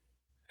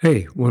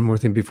Hey, one more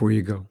thing before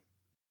you go.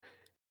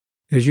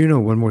 As you know,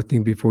 one more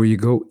thing before you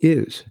go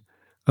is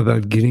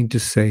about getting to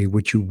say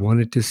what you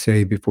wanted to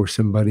say before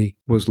somebody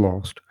was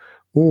lost,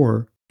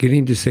 or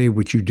getting to say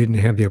what you didn't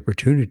have the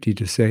opportunity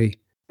to say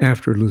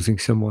after losing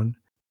someone.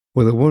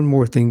 Well, the one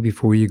more thing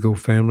before you go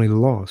family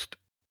lost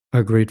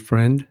a great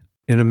friend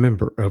and a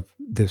member of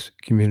this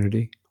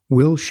community.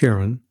 Will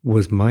Sharon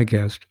was my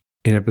guest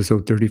in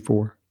episode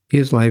 34.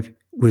 His life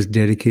was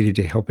dedicated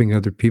to helping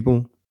other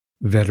people,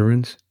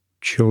 veterans,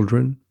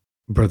 children,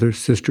 brothers,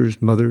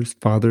 sisters, mothers,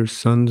 fathers,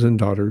 sons, and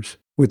daughters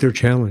with their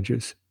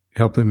challenges,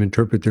 help them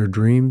interpret their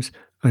dreams,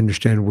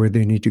 understand where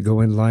they need to go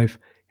in life,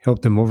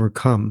 help them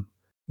overcome.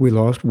 We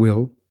lost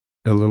Will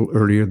a little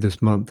earlier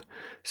this month.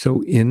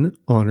 So, in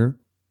honor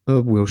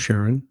of Will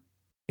Sharon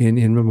and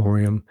in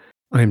memoriam,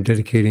 I am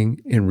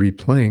dedicating and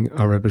replaying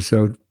our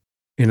episode,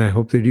 and I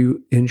hope that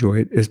you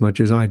enjoy it as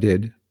much as I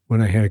did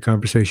when I had a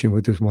conversation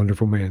with this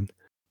wonderful man.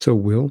 So,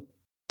 Will,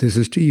 this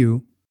is to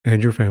you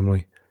and your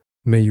family.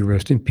 May you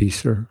rest in peace,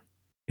 sir,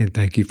 and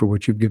thank you for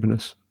what you've given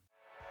us.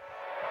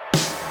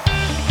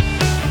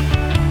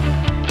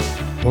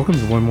 Welcome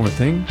to One More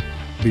Thing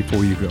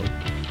Before You Go.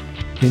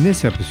 In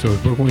this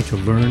episode, we're going to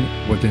learn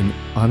what an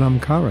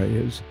Anamkara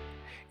is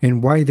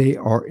and why they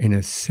are an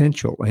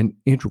essential and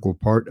integral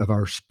part of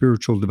our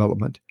spiritual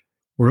development.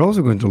 We're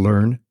also going to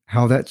learn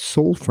how that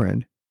soul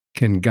friend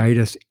can guide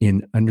us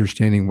in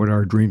understanding what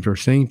our dreams are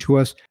saying to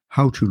us,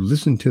 how to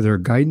listen to their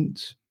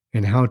guidance,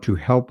 and how to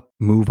help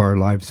move our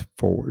lives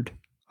forward.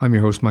 I'm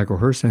your host, Michael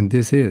Hurst, and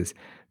this is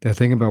The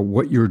Thing About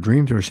What Your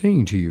Dreams Are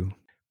Saying to You.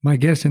 My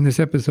guest in this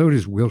episode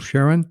is Will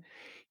Sharon.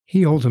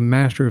 He holds a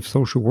Master of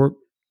Social Work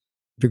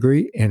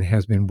degree and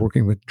has been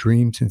working with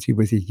dreams since he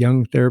was a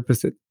young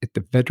therapist at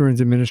the Veterans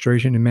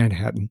Administration in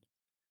Manhattan.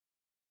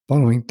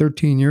 Following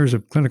 13 years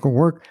of clinical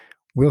work,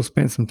 Will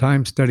spent some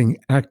time studying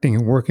acting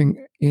and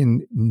working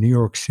in New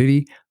York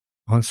City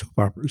on soap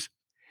operas.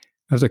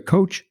 As a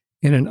coach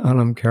in an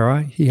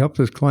Anamkara, he helps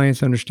his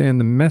clients understand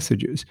the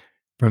messages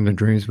from the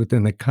dreams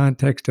within the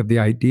context of the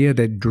idea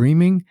that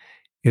dreaming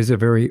is a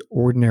very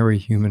ordinary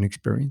human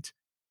experience.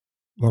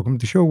 Welcome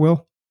to the show,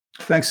 Will.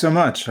 Thanks so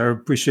much. I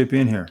appreciate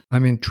being here.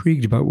 I'm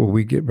intrigued about what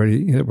we're getting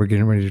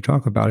ready to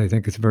talk about. I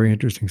think it's a very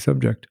interesting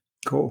subject.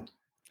 Cool.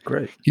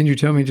 Great. Can you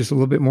tell me just a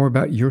little bit more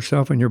about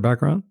yourself and your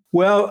background?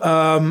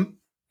 Well,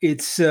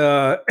 it's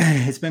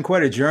been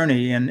quite a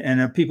journey,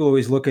 and people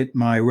always look at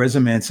my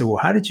resume and say, "Well,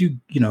 how did you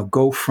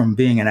go from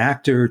being an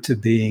actor to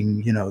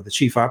being the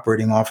chief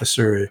operating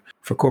officer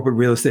for corporate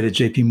real estate at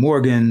J.P.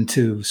 Morgan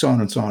to so on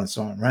and so on and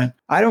so on?" Right?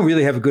 I don't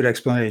really have a good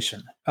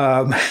explanation,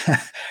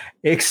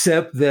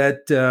 except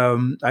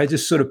that I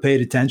just sort of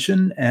paid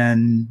attention,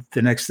 and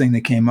the next thing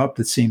that came up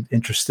that seemed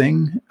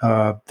interesting,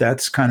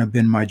 that's kind of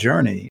been my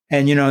journey.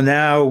 And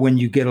now when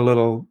you get a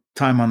little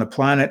time on the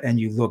planet and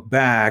you look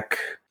back,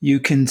 you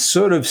can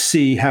sort of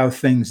see how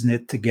things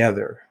knit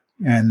together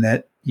and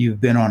that you've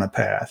been on a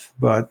path.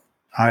 But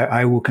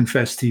I will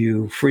confess to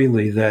you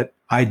freely that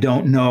I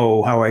don't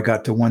know how I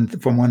got to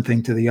from one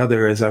thing to the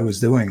other as I was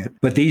doing it.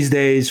 But these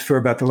days, for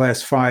about the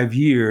last 5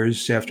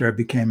 years, after I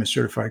became a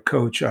certified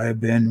coach, I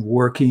have been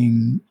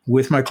working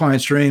with my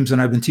clients' dreams,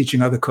 and I've been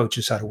teaching other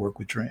coaches how to work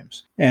with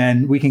dreams.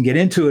 And we can get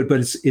into it,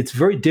 but it's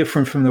very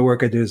different from the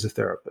work I do as a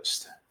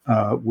therapist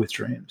with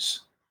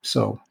dreams.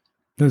 So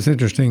that's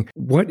interesting.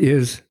 What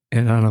is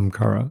an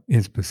Anamkara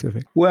in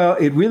specific? Well,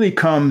 it really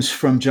comes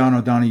from John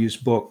O'Donohue's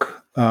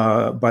book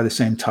by the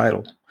same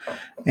title.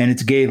 And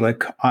it's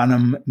Gaelic.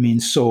 Anam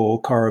means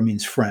soul, Kara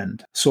means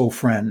friend, soul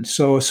friend.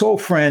 So a soul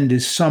friend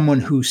is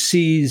someone who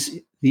sees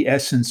the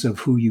essence of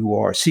who you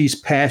are, sees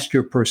past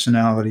your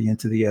personality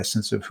into the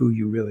essence of who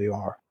you really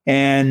are.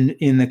 And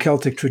in the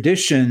Celtic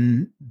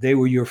tradition, they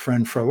were your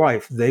friend for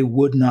life. They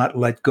would not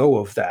let go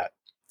of that,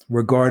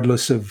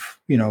 regardless of,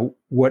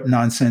 what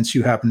nonsense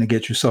you happen to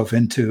get yourself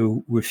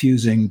into,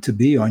 refusing to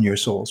be on your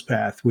soul's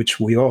path, which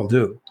we all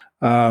do.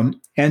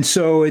 And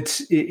so it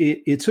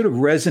sort of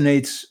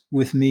resonates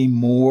with me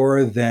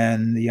more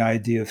than the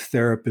idea of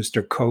therapist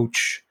or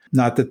coach.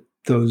 Not that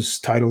those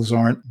titles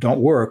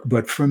don't work,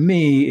 but for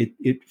me,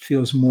 it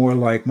feels more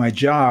like my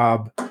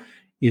job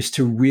is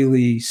to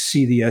really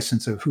see the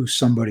essence of who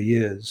somebody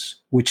is,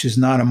 which is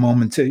not a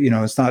moment to,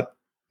 it's not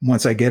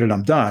once I get it,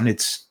 I'm done.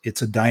 It's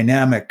a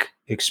dynamic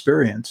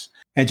experience,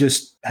 and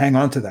just hang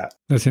on to that.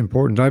 That's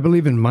important. I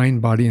believe in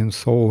mind, body, and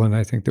soul, and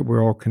I think that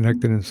we're all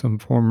connected in some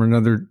form or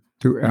another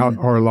throughout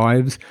our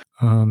lives,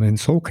 and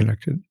soul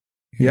connected.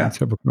 Yeah. In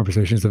several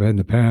conversations I've had in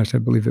the past, I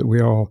believe that we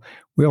all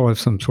have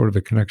some sort of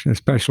a connection,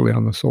 especially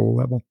on the soul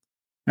level.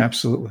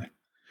 Absolutely.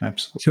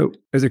 So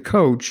as a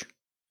coach,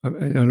 I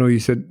know you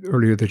said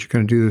earlier that you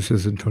kind of do this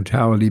as a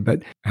totality,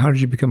 but how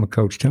did you become a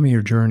coach? Tell me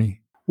your journey.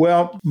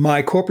 Well,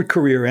 my corporate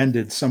career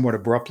ended somewhat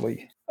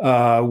abruptly.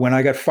 When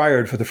I got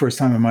fired for the first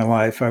time in my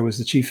life, I was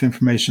the chief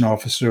information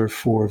officer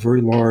for a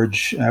very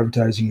large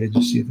advertising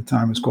agency at the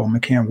time. It was called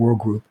McCann World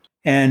Group.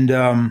 And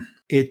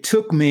it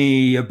took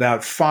me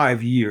about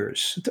 5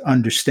 years to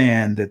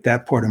understand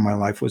that part of my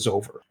life was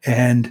over.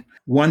 And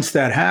once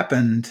that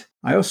happened,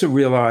 I also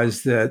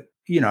realized that,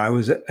 I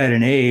was at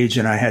an age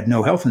and I had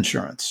no health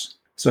insurance.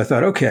 So I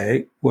thought,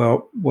 okay,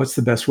 well, what's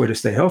the best way to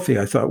stay healthy?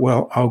 I thought,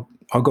 well,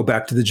 I'll go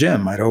back to the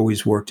gym. I'd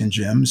always worked in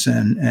gyms,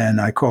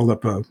 and I called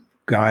up a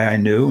guy I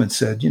knew and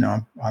said,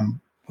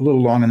 I'm a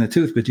little long in the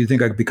tooth, but do you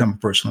think I could become a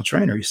personal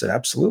trainer? He said,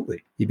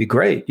 absolutely. You'd be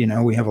great.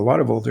 We have a lot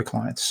of older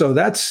clients. So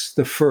that's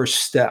the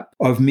first step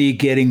of me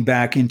getting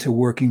back into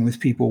working with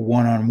people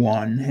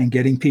one-on-one and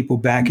getting people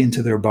back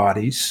into their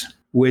bodies,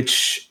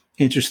 which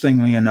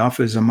interestingly enough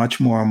is a much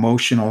more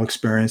emotional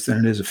experience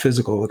than it is a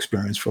physical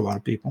experience for a lot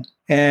of people.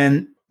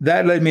 And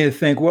that led me to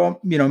think, well,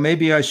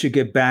 maybe I should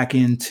get back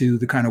into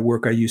the kind of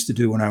work I used to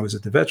do when I was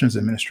at the Veterans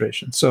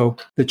Administration. So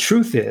the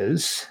truth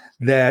is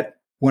that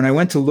when I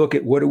went to look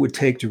at what it would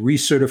take to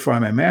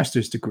recertify my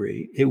master's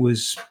degree, it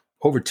was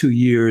over 2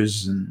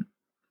 years and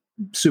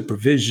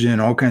supervision,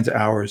 all kinds of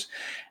hours.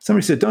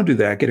 Somebody said, don't do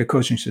that, get a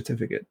coaching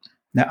certificate.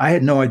 Now, I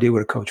had no idea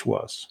what a coach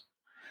was,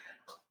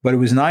 but it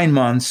was 9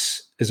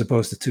 months as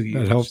opposed to 2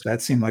 years.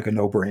 That seemed like a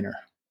no-brainer.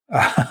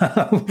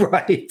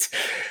 Right.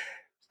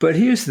 But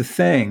here's the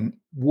thing.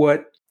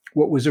 What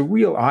was a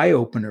real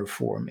eye-opener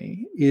for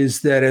me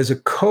is that as a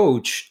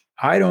coach,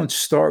 I don't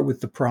start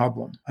with the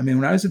problem. I mean,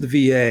 when I was at the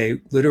VA,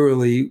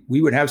 literally,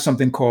 we would have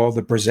something called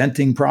the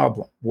presenting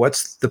problem.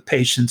 What's the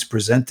patient's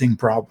presenting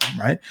problem,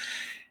 right?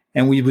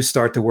 And we would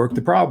start to work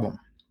the problem.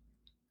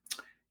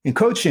 In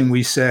coaching,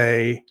 we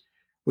say,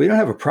 well, you don't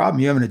have a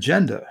problem, you have an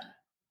agenda.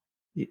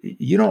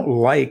 You don't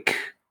like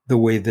the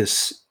way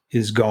this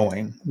is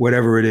going,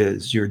 whatever it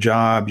is, your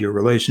job, your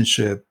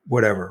relationship,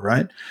 whatever,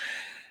 right?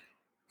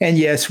 And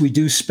yes, we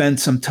do spend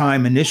some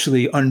time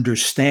initially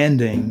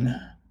understanding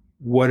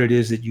what it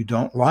is that you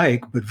don't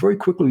like, but very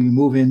quickly we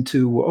move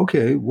into,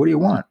 okay, what do you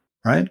want,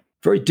 right?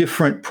 Very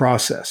different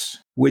process,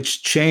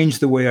 which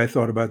changed the way I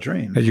thought about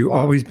dreams. Had you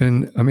always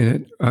been,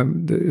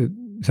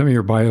 some of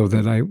your bio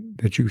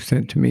that you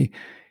sent to me,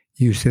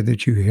 you said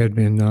that you had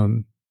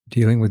been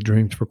dealing with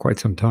dreams for quite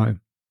some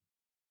time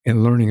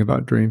and learning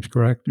about dreams,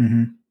 correct?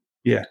 Mm-hmm.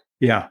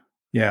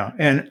 Yeah.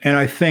 And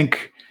I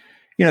think,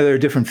 there are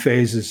different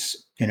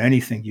phases in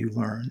anything you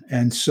learn.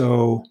 And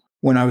so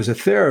when I was a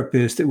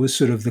therapist, it was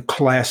sort of the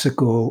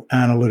classical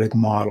analytic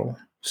model.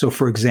 So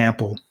for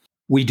example,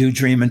 we do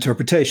dream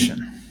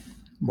interpretation.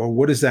 Well,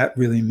 what does that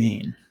really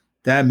mean?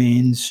 That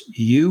means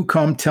you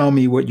come tell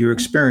me what your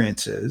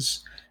experience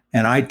is,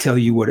 and I tell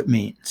you what it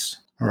means.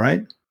 All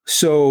right.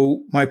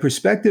 So my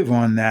perspective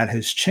on that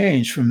has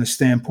changed from the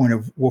standpoint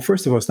of, well,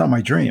 first of all, it's not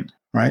my dream,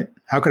 right?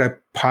 How could I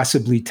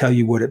possibly tell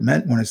you what it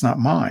meant when it's not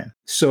mine?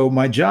 So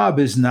my job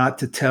is not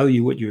to tell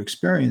you what your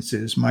experience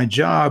is. My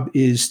job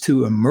is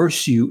to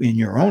immerse you in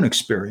your own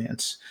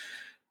experience,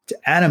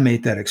 to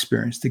animate that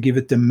experience, to give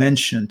it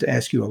dimension, to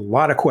ask you a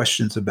lot of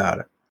questions about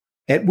it.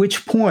 At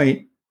which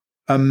point,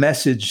 a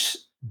message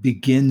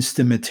begins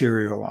to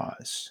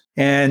materialize.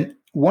 And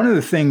one of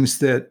the things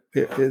that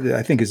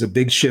I think is a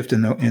big shift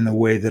in the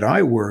way that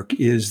I work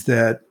is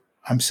that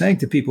I'm saying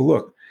to people,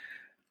 look,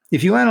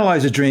 if you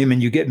analyze a dream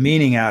and you get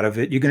meaning out of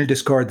it, you're going to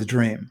discard the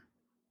dream.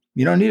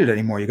 You don't need it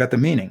anymore. You got the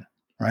meaning,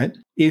 right?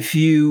 If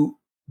you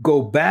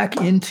go back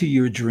into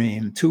your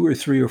dream 2 or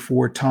 3 or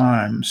 4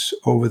 times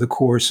over the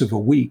course of a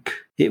week,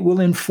 it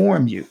will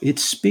inform you.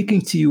 It's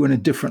speaking to you in a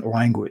different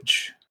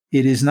language.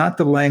 It is not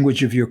the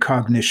language of your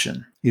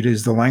cognition. It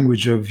is the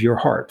language of your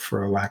heart,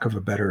 for a lack of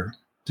a better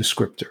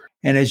descriptor.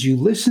 And as you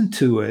listen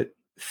to it,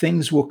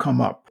 things will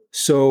come up.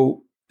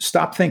 So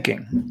stop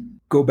thinking,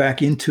 go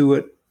back into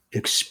it,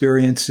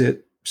 experience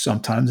it.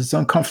 Sometimes it's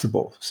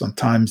uncomfortable.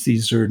 Sometimes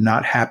these are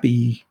not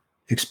happy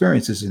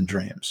experiences in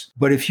dreams.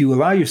 But if you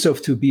allow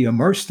yourself to be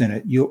immersed in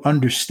it, you'll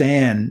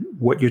understand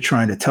what you're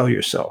trying to tell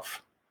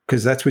yourself,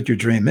 because that's what your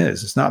dream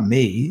is. It's not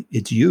me,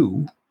 it's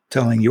you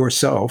telling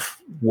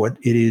yourself what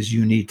it is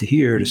you need to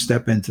hear to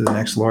step into the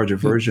next larger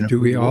version. Do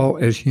we all,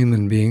 as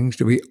human beings,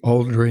 do we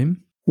all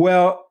dream?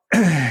 Well,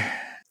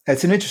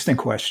 that's an interesting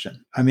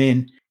question. I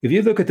mean, if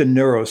you look at the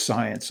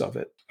neuroscience of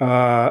it,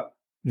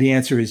 the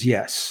answer is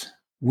yes.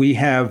 We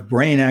have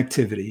brain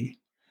activity,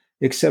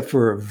 except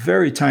for a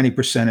very tiny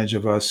percentage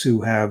of us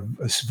who have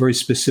a very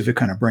specific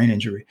kind of brain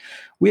injury.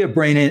 We have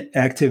brain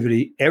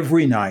activity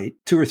every night,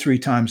 2 or 3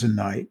 times a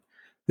night,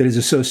 that is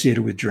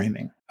associated with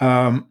dreaming.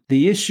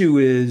 The issue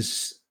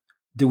is,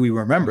 do we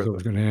remember them? I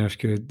was going to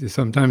ask you,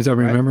 sometimes I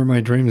remember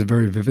my dreams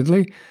very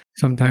vividly.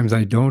 Sometimes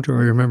I don't, or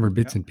I remember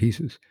bits and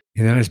pieces.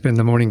 And then I spend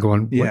the morning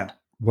going, what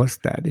was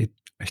that?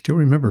 I still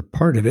remember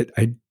part of it.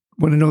 I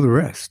want to know the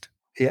rest.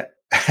 Yeah.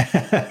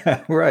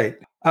 Right.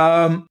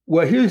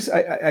 Well, here's,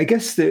 I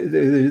guess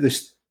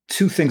there's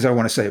 2 things I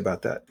want to say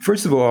about that.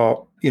 First of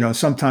all,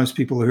 sometimes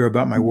people hear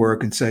about my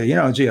work and say,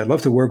 gee, I'd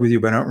love to work with you,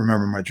 but I don't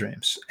remember my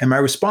dreams. And my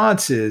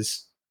response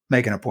is,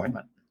 make an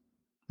appointment,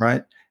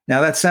 right? Now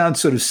that sounds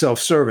sort of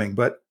self-serving,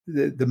 but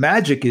the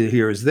magic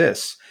here is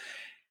this.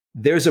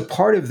 There's a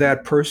part of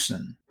that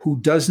person who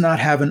does not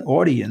have an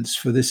audience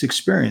for this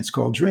experience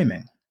called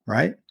dreaming,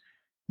 right?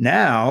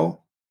 Now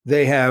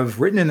they have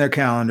written in their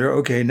calendar,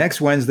 okay, next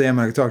Wednesday, I'm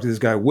going to talk to this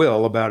guy,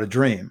 Will, about a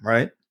dream,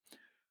 right?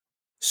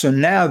 So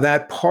now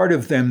that part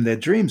of them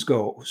that dreams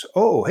goes,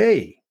 oh,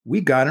 hey,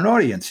 we got an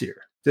audience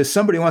here. Does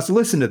somebody wants to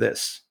listen to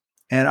this?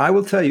 And I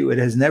will tell you, it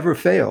has never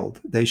failed.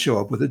 They show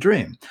up with a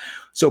dream.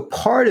 So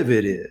part of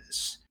it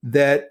is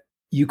that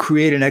you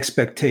create an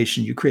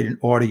expectation, you create an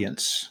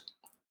audience,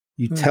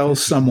 you tell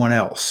someone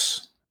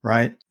else,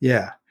 right?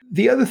 Yeah.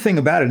 The other thing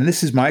about it, and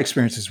this is my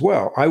experience as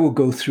well, I will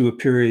go through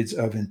periods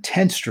of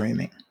intense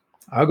dreaming.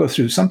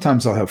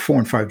 Sometimes I'll have 4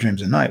 and 5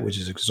 dreams a night, which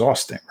is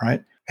exhausting,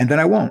 right? And then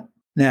I won't.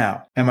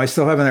 Now, am I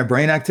still having that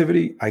brain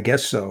activity? I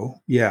guess so.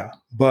 Yeah.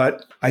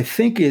 But I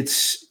think it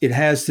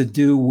has to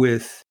do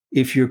with,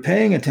 if you're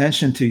paying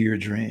attention to your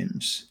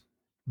dreams,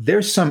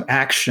 there's some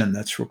action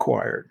that's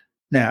required.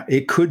 Now,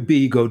 it could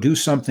be go do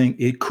something.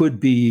 It could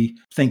be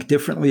think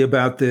differently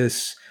about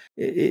this.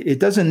 It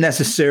doesn't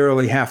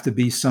necessarily have to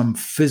be some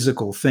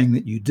physical thing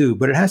that you do,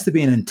 but it has to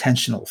be an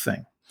intentional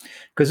thing,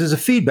 because there's a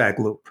feedback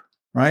loop,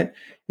 right?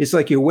 It's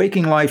like your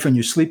waking life and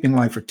your sleeping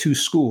life are 2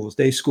 schools,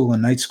 day school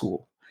and night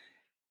school,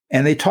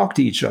 and they talk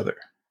to each other.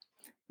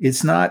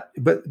 It's not,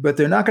 but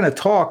they're not going to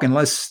talk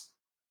unless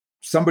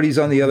somebody's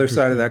on the other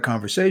side of that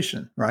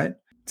conversation, right?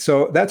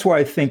 So that's why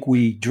I think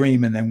we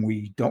dream and then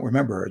we don't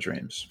remember our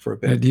dreams for a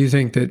bit. Do you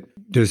think that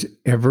does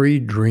every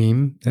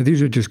dream, now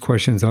these are just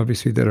questions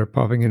obviously that are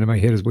popping into my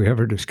head as we have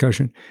our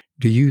discussion.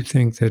 Do you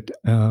think that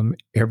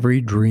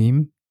every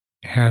dream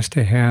has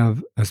to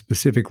have a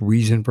specific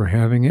reason for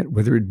having it,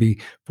 whether it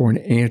be for an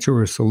answer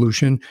or a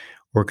solution,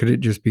 or could it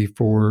just be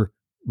for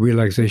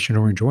relaxation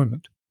or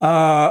enjoyment?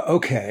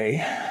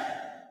 Okay.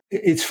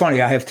 It's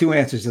funny. I have 2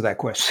 answers to that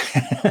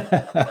question.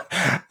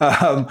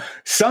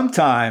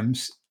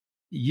 Sometimes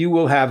you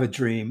will have a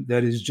dream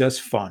that is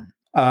just fun.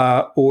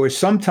 Or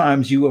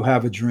sometimes you will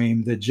have a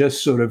dream that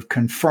just sort of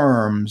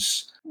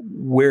confirms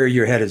where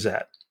your head is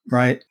at,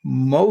 right?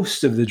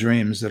 Most of the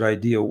dreams that I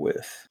deal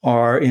with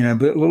are in a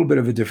little bit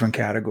of a different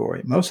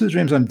category. Most of the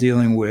dreams I'm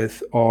dealing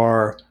with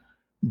are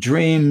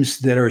dreams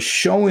that are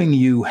showing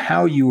you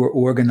how you are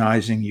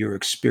organizing your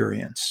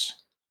experience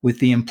with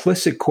the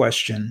implicit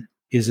question,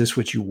 is this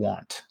what you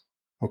want?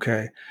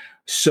 Okay.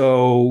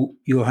 So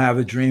you'll have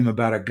a dream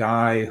about a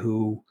guy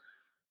who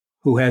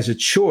has a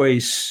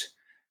choice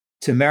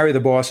to marry the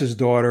boss's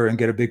daughter and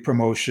get a big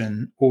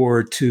promotion,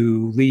 or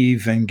to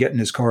leave and get in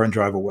his car and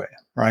drive away,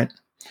 right?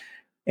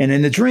 And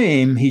in the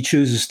dream, he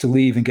chooses to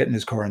leave and get in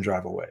his car and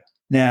drive away.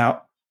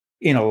 Now,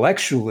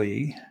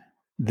 intellectually,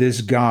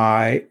 this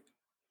guy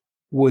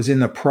was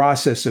in the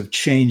process of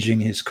changing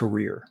his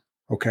career,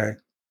 okay?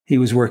 He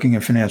was working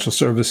in financial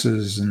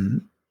services,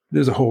 and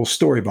there's a whole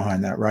story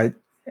behind that, right?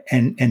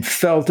 And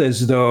felt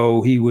as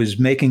though he was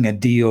making a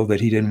deal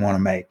that he didn't want to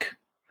make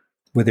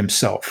with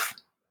himself.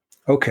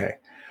 Okay.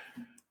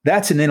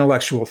 That's an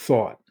intellectual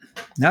thought.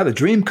 Now the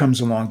dream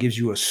comes along, gives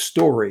you a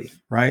story,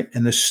 right?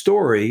 And the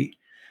story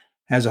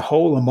has a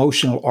whole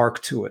emotional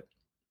arc to it.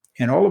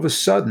 And all of a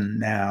sudden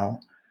now,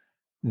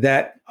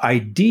 that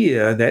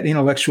idea, that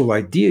intellectual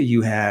idea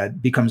you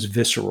had, becomes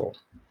visceral.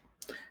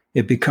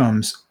 It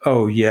becomes,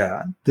 oh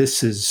yeah,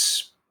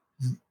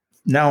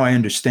 now I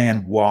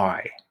understand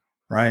why,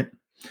 right?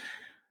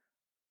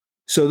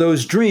 So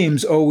those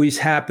dreams always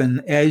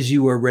happen as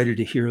you are ready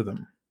to hear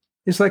them.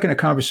 It's like in a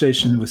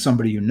conversation with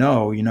somebody you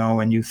know,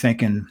 and you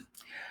thinking,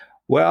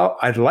 well,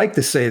 I'd like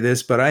to say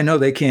this, but I know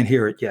they can't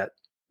hear it yet.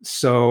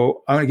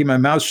 So I'm going to keep my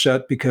mouth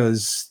shut,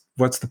 because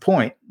what's the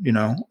point,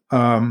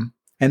 and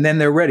then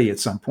they're ready at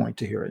some point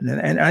to hear it.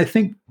 And I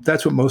think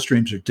that's what most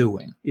dreams are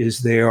doing, is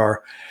they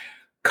are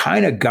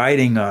kind of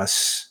guiding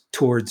us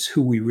towards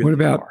who we really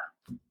are.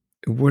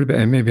 What about,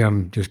 and maybe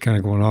I'm just kind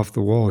of going off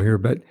the wall here,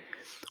 but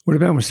what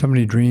about when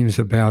somebody dreams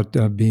about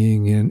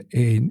being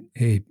in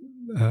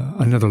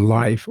another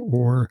life,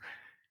 or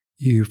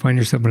you find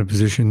yourself in a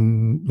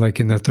position like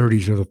in the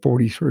 30s or the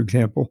 40s, for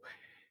example?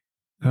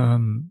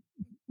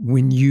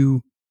 When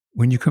you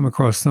come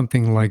across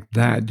something like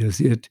that,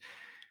 does it?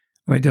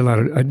 I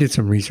did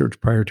some research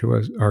prior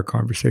to our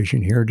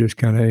conversation here, just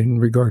kind of in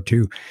regard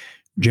to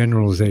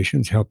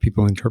generalizations, how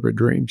people interpret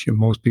dreams.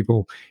 Most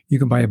people, you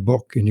can buy a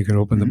book and you can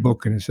open the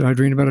book and it says, I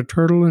dreamed about a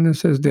turtle and it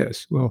says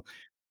this. Well,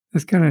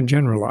 that's kind of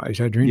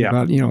generalized. I dreamed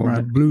about, right.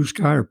 the blue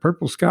sky or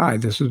purple sky.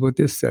 This is what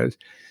this says.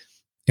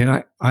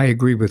 And I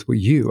agree with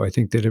you. I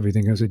think that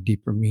everything has a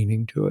deeper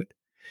meaning to it.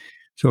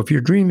 So if you're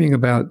dreaming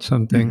about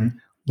something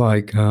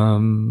like,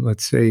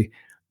 let's say,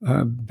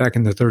 back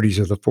in the 30s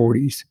or the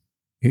 40s,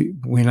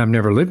 when I've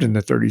never lived in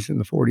the 30s and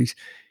the 40s,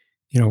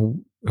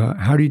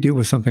 how do you deal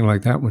with something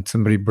like that when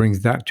somebody brings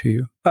that to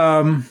you?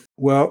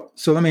 Well,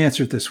 so let me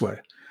answer it this way.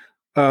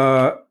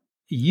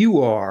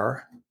 You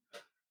are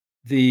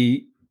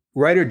the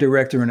writer,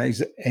 director,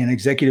 and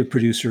executive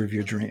producer of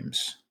your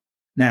dreams.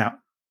 Now,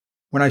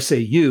 when I say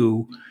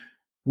you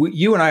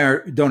and I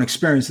don't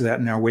experience that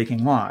in our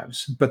waking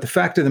lives. But the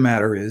fact of the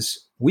matter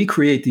is, we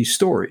create these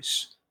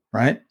stories,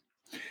 right?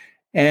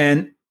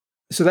 And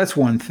so that's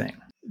one thing.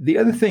 The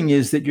other thing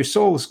is that your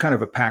soul is kind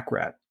of a pack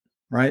rat,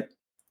 right?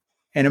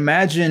 And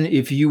imagine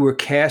if you were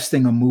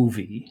casting a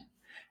movie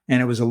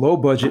and it was a low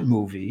budget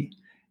movie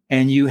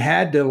and you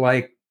had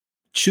to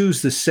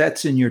choose the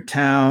sets in your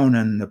town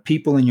and the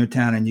people in your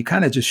town, and you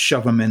kind of just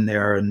shove them in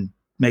there and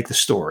make the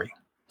story.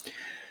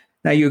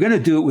 Now you're going to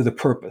do it with a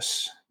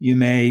purpose.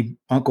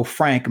 Uncle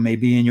Frank may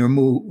be in your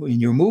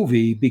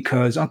movie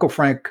because Uncle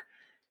Frank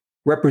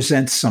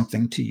represents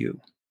something to you,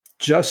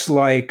 just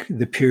like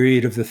the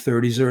period of the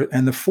 30s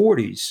and the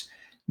 40s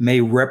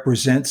may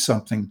represent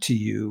something to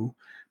you.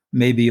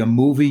 Maybe a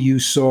movie you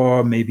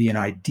saw, maybe an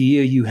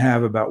idea you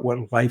have about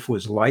what life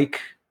was like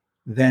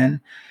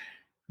then.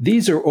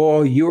 These are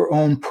all your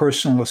own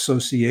personal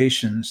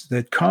associations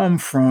that come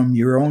from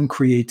your own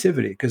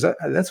creativity, because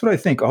that's what I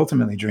think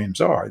ultimately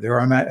dreams are. They're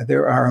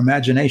our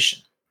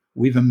imagination.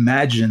 We've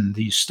imagined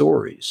these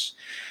stories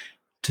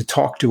to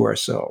talk to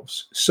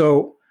ourselves.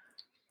 So,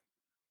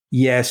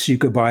 yes, you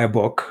could buy a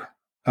book,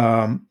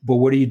 but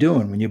what are you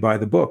doing when you buy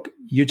the book?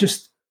 You're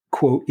just,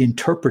 quote,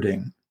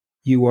 interpreting.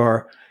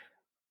 You're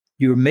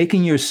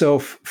making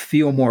yourself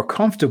feel more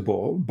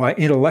comfortable by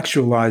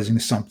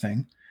intellectualizing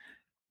something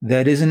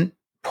that isn't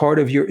part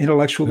of your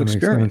intellectual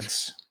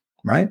experience,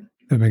 right?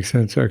 That makes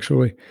sense,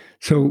 actually.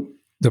 So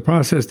the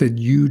process that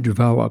you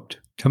developed,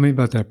 tell me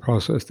about that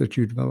process that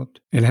you developed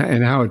and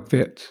how it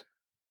fits.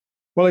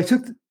 Well, I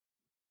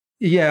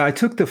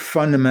took the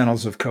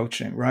fundamentals of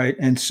coaching, right?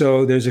 And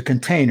so there's a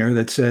container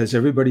that says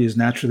everybody is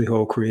naturally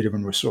whole, creative,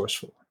 and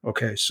resourceful.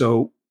 Okay,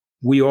 so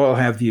we all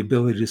have the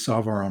ability to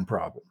solve our own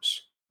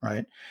problems,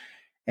 right?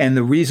 And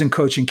the reason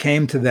coaching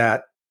came to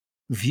that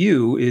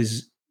view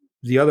is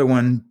the other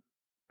one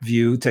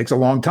view takes a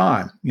long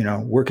time,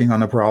 working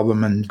on the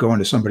problem and going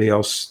to somebody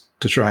else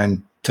to try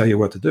and tell you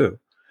what to do.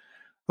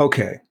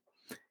 Okay,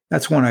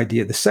 that's one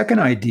idea. The second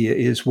idea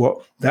is,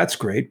 well, that's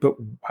great, but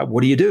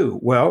what do you do?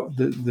 Well,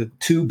 the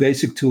two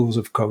basic tools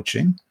of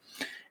coaching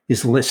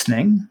is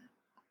listening,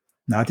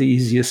 not the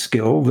easiest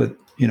skill that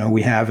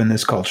we have in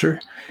this culture,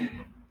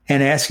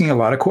 and asking a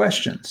lot of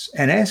questions,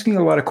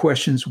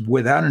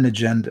 without an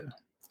agenda.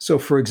 So,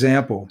 for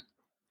example,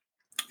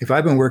 if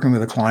I've been working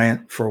with a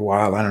client for a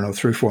while, I don't know,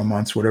 3 or 4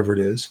 months, whatever it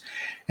is,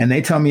 and they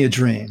tell me a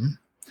dream,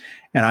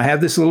 and I have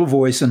this little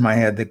voice in my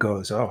head that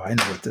goes, oh, I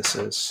know what this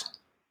is.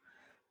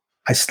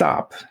 I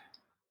stop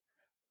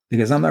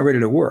because I'm not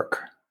ready to work.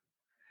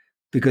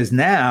 Because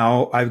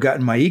now I've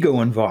gotten my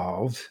ego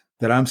involved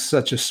that I'm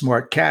such a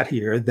smart cat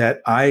here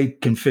that I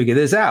can figure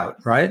this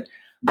out, right?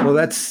 Well,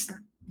 that's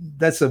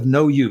of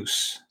no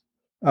use.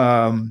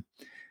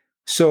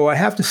 So I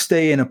have to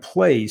stay in a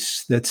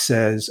place that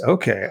says,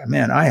 okay,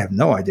 man, I have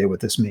no idea what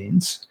this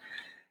means.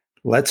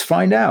 Let's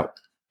find out.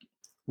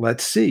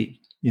 Let's see,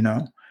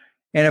 And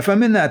if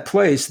I'm in that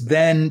place,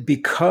 then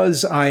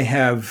because I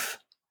have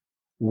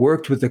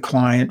worked with the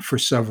client for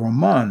several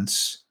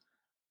months,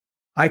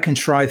 I can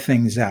try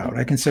things out.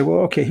 I can say, well,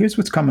 okay, here's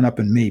what's coming up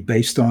in me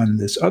based on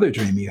this other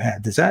dream you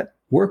had. Does that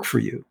work for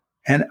you?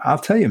 And I'll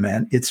tell you,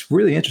 man, it's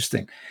really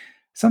interesting.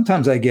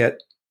 Sometimes I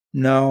get,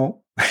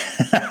 no,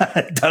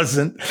 it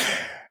doesn't.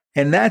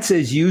 And that's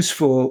as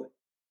useful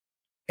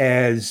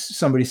as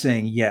somebody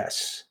saying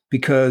yes,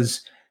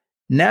 because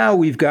now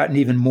we've gotten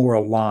even more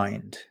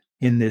aligned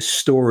in this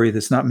story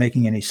that's not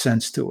making any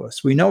sense to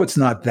us. We know it's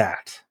not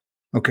that.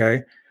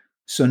 Okay.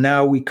 So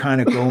now we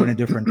kind of go in a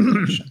different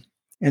direction.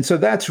 And so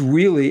that's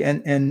really,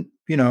 and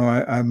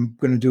I'm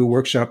going to do a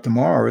workshop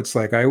tomorrow. It's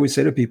like, I always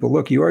say to people,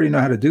 look, you already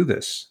know how to do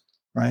this.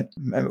 Right.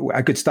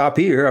 I could stop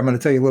here. I'm going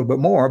to tell you a little bit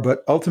more,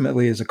 but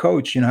ultimately as a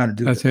coach, you know how to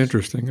do this. That's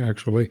interesting,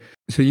 actually.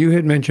 So you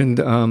had mentioned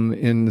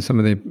in some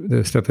of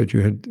the stuff that you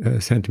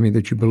had sent to me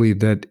that you believe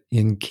that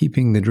in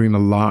keeping the dream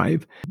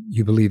alive,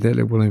 you believe that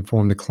it will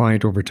inform the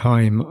client over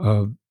time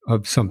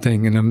of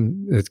something.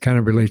 And it kind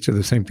of relates to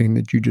the same thing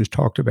that you just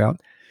talked about.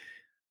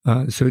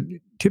 So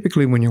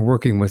typically when you're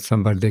working with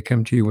somebody, they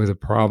come to you with a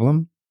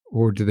problem,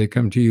 or do they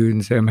come to you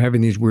and say, I'm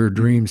having these weird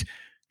dreams.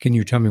 Can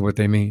you tell me what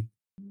they mean?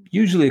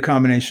 Usually a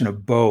combination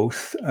of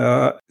both.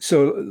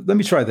 So let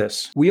me try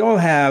this. We all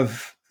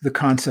have the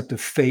concept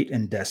of fate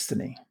and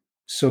destiny.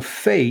 So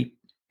fate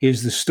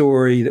is the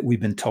story that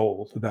we've been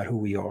told about who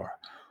we are,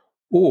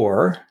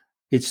 or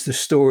it's the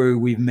story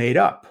we've made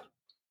up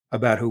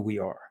about who we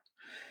are.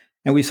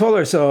 And we told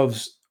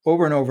ourselves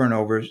over and over and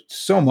over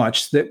so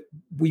much that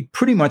we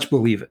pretty much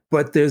believe it.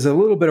 But there's a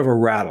little bit of a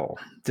rattle.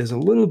 There's a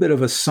little bit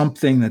of a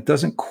something that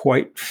doesn't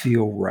quite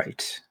feel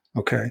right.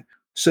 Okay.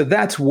 So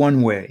that's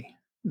one way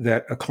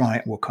that a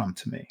client will come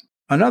to me.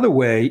 Another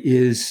way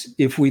is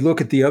if we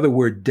look at the other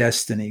word,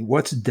 destiny.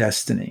 What's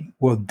destiny?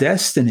 Well,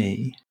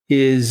 destiny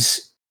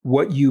is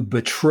what you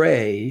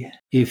betray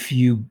if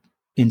you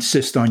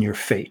insist on your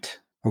fate.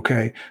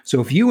 Okay. So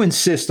if you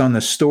insist on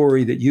the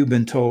story that you've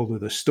been told or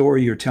the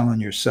story you're telling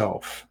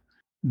yourself,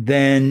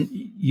 then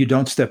you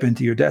don't step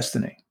into your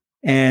destiny.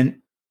 And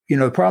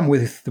the problem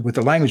with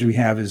the language we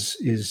have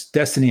is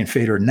destiny and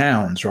fate are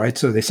nouns, right?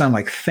 So they sound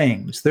like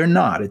things. They're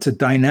not. It's a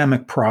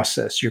dynamic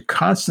process. You're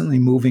constantly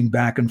moving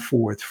back and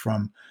forth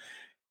from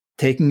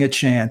taking a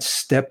chance,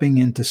 stepping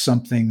into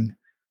something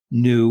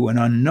new and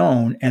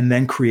unknown, and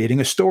then creating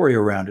a story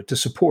around it to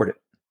support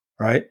it,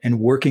 right? And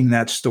working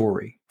that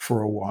story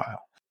for a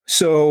while.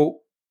 So,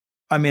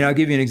 I'll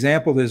give you an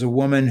example. There's a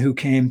woman who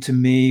came to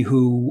me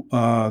who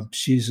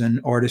she's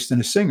an artist and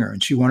a singer,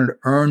 and she wanted to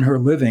earn her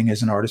living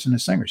as an artist and a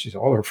singer. She said,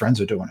 all her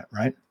friends are doing it,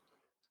 right?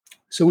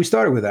 So we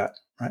started with that,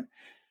 right?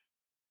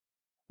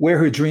 where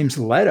her dreams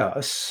led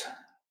us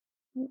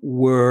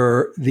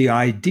were the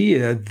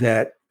idea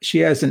that she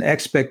has an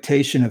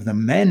expectation of the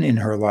men in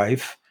her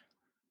life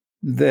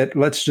that,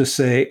 let's just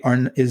say,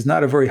 is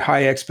not a very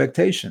high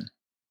expectation.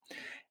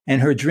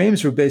 And her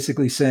dreams were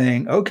basically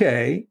saying,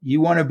 okay, you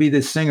want to be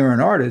this singer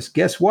and artist,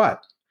 guess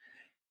what?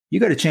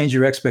 You got to change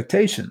your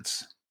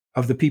expectations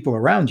of the people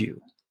around you.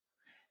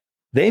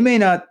 They may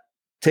not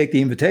take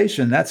the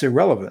invitation, that's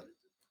irrelevant,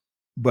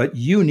 but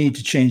you need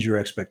to change your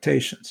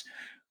expectations.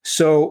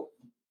 So,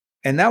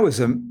 and that was,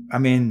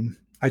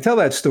 I tell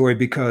that story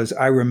because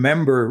I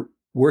remember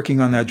working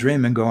on that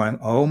dream and going,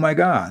 oh my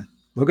God,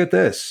 look at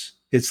this.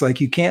 It's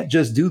like you can't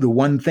just do the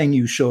one thing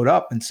you showed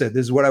up and said,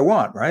 this is what I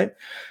want, right?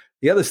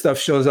 The other stuff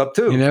shows up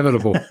too.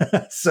 Inevitable.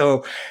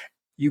 So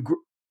you grow,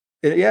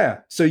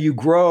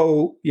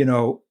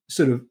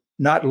 sort of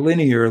not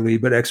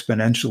linearly, but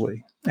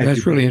exponentially.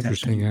 That's really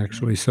interesting,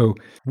 actually. So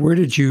where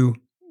did you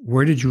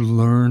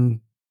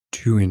learn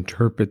to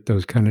interpret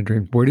those kind of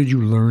dreams? Where did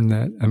you learn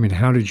that? I mean,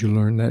 how did you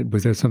learn that?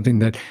 Was that something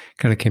that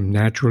kind of came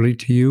naturally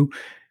to you?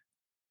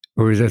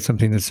 Or is that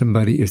something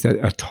that is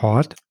that a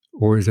taught?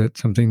 Or is that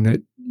something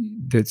that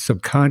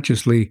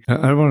subconsciously, I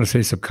don't want to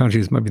say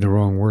subconscious, might be the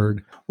wrong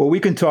word. Well, we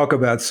can talk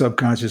about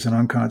subconscious and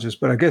unconscious,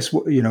 but I guess,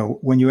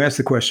 when you ask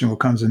the question, what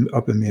comes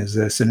up in me is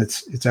this, and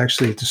it's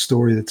a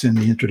story that's in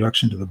the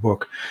introduction to the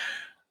book.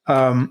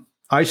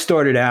 I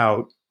started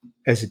out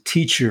as a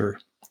teacher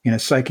in a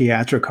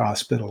psychiatric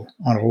hospital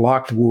on a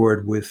locked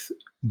ward with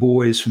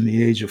boys from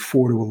the age of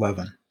 4 to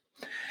 11.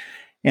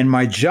 And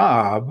my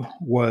job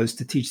was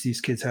to teach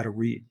these kids how to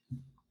read.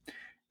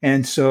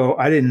 And so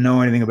I didn't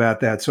know anything about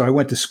that. So I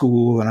went to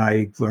school and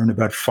I learned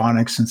about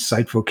phonics and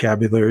sight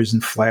vocabularies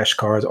and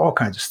flashcards, all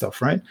kinds of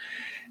stuff, right?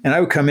 And I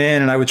would come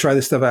in and I would try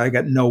this stuff. I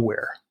got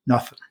nowhere,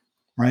 nothing,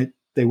 right?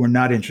 They were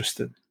not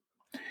interested.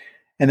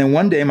 And then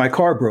one day my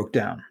car broke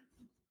down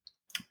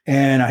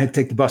and I had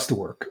to take the bus to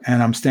work.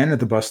 And I'm standing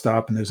at the bus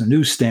stop and there's a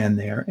newsstand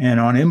there.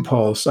 And on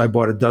impulse, I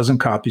bought a dozen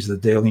copies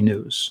of the Daily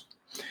News.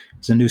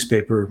 It's a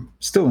newspaper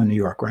still in New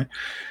York, right?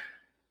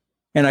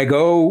 And I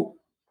go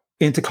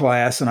into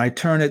class and I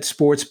turn its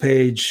sports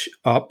page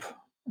up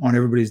on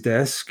everybody's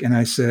desk and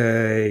I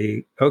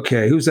say,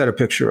 okay, who's that a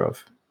picture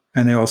of?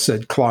 And they all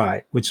said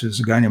Clyde, which is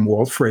a guy named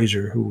Walt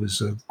Frazier, who was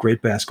a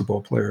great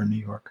basketball player in New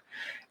York.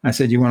 And I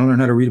said, you want to learn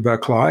how to read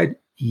about Clyde?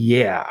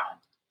 Yeah.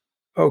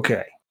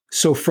 Okay.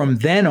 So from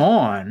then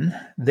on,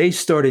 they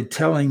started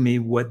telling me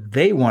what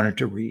they wanted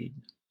to read,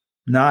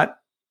 not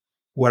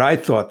what I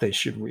thought they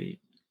should read.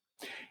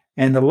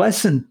 And the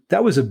lesson,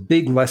 that was a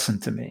big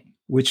lesson to me,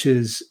 which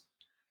is,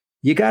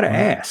 you got to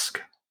ask,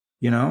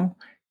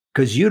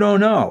 because you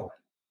don't know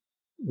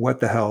what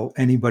the hell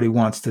anybody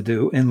wants to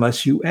do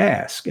unless you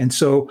ask. And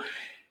so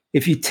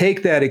if you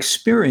take that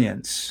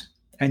experience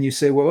and you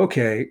say, well,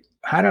 okay,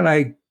 how did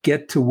I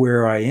get to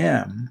where I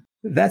am?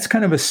 That's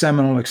kind of a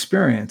seminal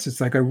experience. It's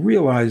like I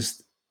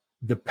realized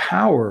the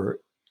power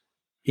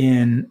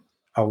in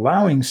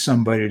allowing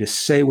somebody to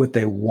say what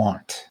they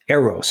want.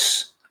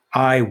 Eros,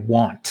 I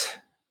want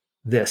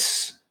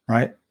this.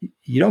 Right?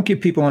 You don't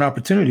give people an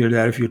opportunity to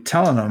that if you're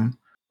telling them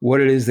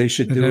what it is they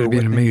should do. That'd be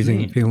an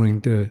amazing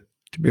feeling to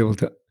be able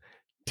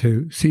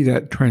to see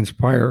that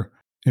transpire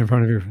in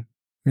front of you.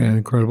 Yeah,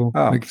 incredible.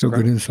 Make you feel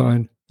good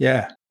inside.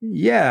 Yeah.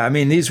 Yeah. I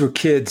mean, these were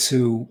kids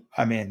who,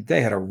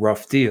 they had a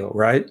rough deal,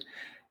 right?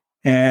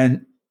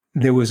 And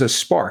there was a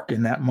spark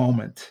in that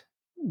moment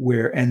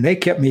and they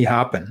kept me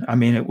hopping.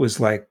 It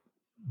was like,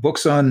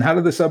 books on how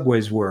do the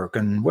subways work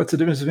and what's the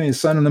difference between the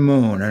sun and the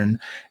moon, and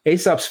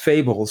Aesop's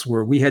fables,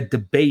 where we had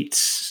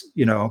debates,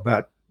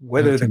 about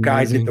whether the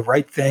guy did the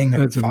right thing.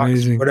 That's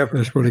amazing. Whatever.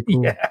 That's really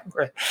cool. Yeah.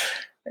 Right.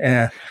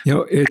 Yeah.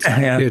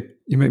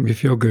 You make me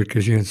feel good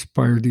because you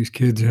inspired these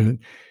kids, and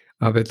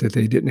I bet that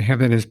they didn't have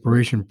that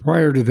inspiration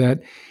prior to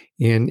that.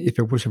 And if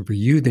it wasn't for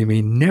you, they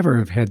may never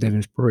have had that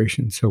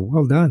inspiration. So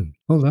well done.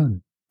 Well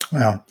done.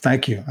 Well,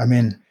 thank you.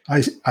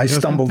 I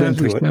stumbled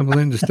into it. Stumble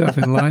into stuff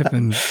in life,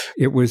 and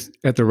it was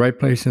at the right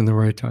place in the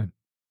right time.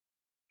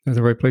 At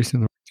the right place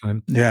in the right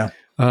time.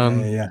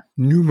 Yeah.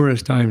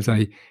 Numerous times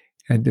I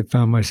had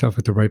found myself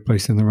at the right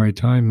place in the right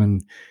time,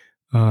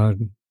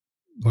 and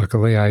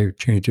luckily I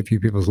changed a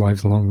few people's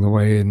lives along the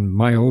way in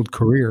my old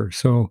career.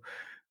 So,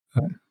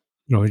 I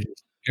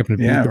just happened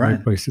to be at the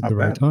right place at the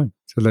right time.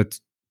 So that's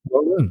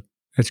well done.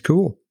 That's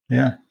cool.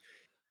 Yeah.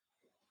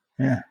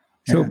 Yeah.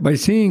 So by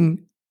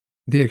seeing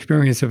the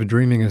experience of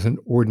dreaming as an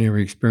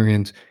ordinary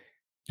experience,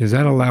 does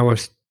that allow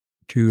us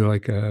to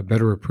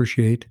better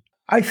appreciate?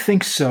 I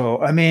think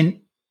so.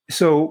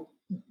 So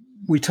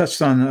we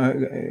touched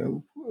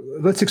on,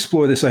 let's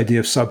explore this idea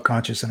of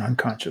subconscious and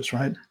unconscious,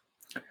 right?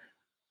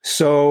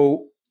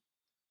 So,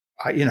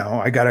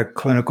 I got a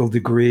clinical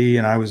degree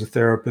and I was a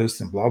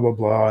therapist and blah, blah,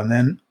 blah. And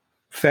then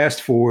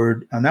fast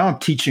forward, and now I'm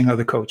teaching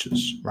other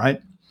coaches,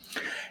 right?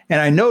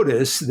 And I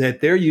notice that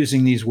they're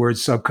using these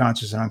words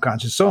subconscious and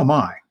unconscious. So am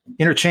I,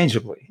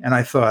 interchangeably. And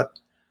I thought,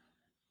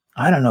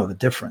 I don't know the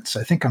difference.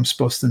 I think I'm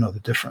supposed to know the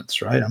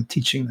difference, right? I'm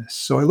teaching this.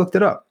 So I looked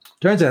it up.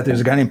 Turns out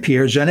there's a guy named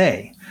Pierre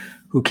Janet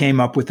who came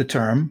up with the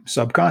term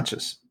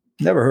subconscious.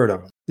 Never heard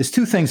of him. There's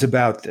two things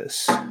about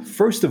this.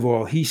 First of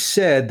all, he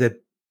said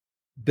that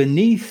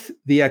beneath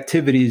the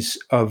activities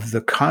of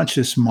the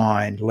conscious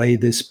mind lay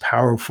this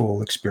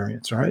powerful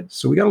experience, right?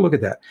 So we got to look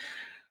at that.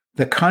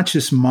 The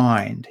conscious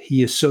mind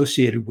he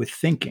associated with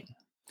thinking.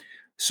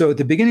 So at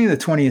the beginning of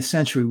the 20th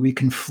century, we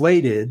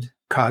conflated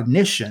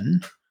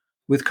cognition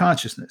with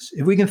consciousness.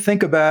 If we can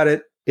think about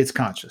it, it's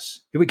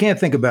conscious. If we can't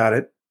think about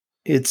it,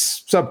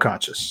 it's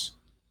subconscious,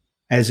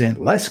 as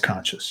in less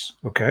conscious,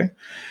 okay?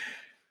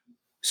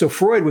 So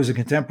Freud was a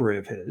contemporary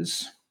of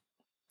his,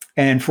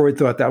 and Freud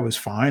thought that was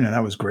fine and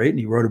that was great, and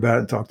he wrote about it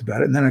and talked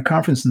about it. And then at a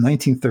conference in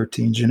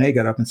 1913, Genet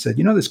got up and said,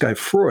 this guy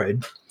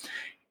Freud,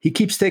 he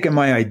keeps taking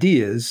my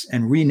ideas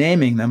and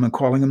renaming them and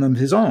calling them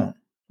his own.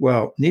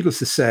 Well, needless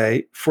to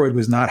say, Freud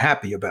was not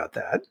happy about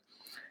that.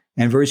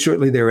 And very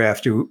shortly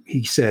thereafter,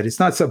 he said, it's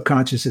not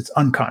subconscious, it's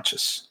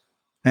unconscious.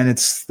 And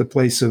it's the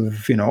place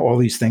of, all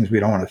these things we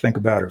don't want to think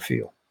about or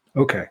feel.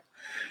 Okay.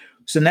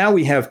 So now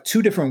we have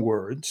two different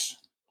words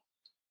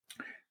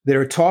that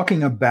are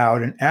talking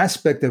about an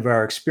aspect of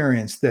our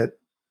experience that,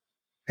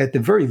 at the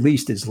very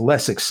least, is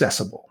less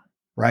accessible,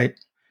 right?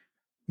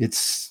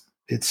 It's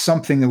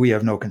something that we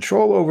have no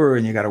control over,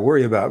 and you got to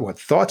worry about what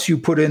thoughts you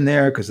put in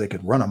there because they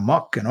could run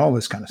amok and all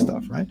this kind of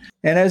stuff, right?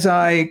 And as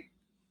I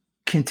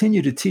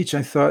continue to teach,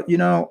 I thought,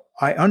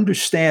 I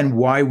understand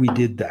why we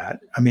did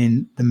that. I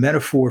mean, the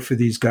metaphor for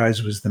these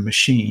guys was the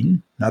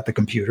machine, not the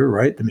computer,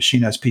 right? The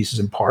machine has pieces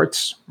and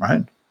parts,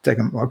 right? Take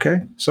them,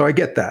 okay? So I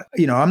get that.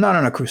 I'm not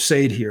on a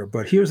crusade here,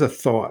 but here's a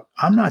thought.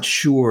 I'm not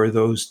sure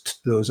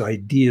those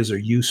ideas are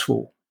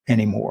useful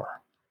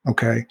anymore,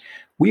 okay?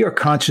 We are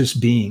conscious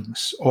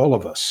beings, all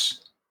of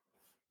us.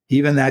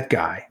 Even that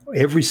guy,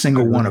 every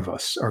single one of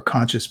us are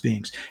conscious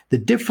beings. The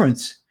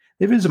difference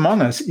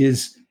among us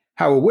is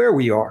how aware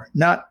we are,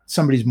 not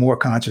somebody's more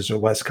conscious or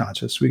less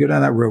conscious. We go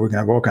down that road, we're going to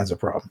have all kinds of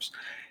problems.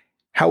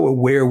 How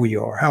aware we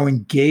are, how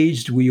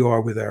engaged we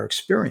are with our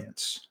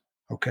experience,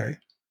 okay?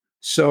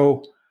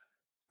 So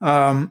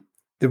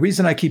the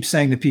reason I keep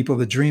saying to people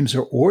that dreams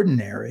are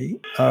ordinary,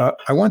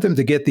 I want them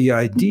to get the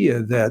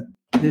idea that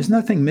there's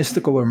nothing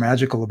mystical or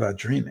magical about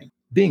dreaming.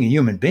 Being a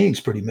human being is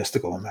pretty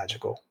mystical and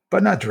magical,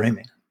 but not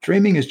dreaming.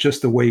 Dreaming is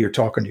just the way you're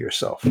talking to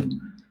yourself.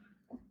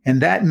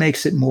 And that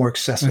makes it more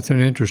accessible. That's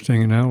an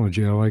interesting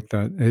analogy. I like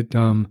that.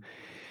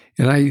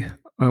 And I,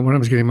 when I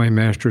was getting my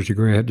master's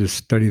degree, I had to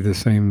study the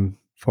same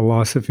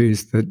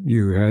philosophies that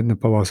you had, and the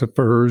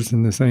philosophers,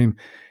 and the same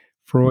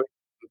Freud,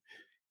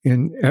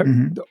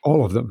 and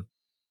all of them,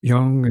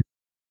 Jung,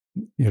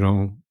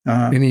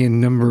 any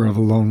number of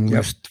a long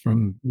list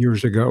from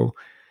years ago.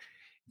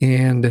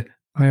 And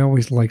I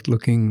always liked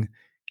looking,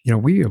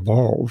 we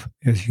evolve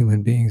as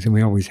human beings, and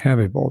we always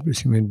have evolved as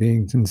human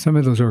beings. And some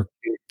of those are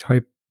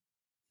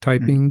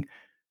typing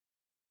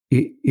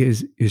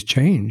is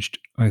changed.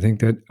 I think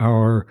that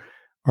our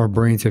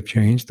brains have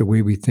changed. The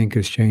way we think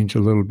has changed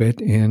a little bit,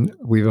 and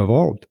we've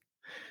evolved.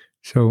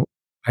 So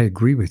I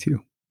agree with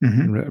you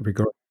in that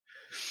regard.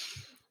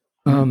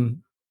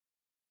 And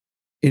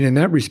in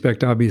that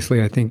respect,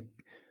 obviously, I think,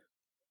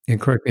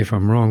 and correct me if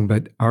I'm wrong,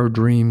 but our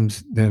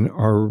dreams then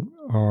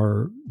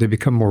they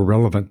become more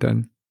relevant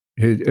then.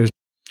 As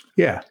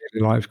daily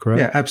lives, correct?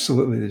 Yeah,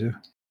 absolutely they do.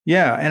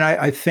 Yeah, and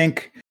I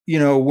think,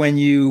 when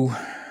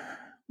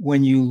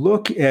you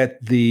look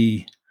at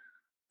the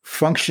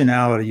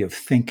functionality of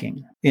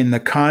thinking in the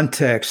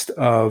context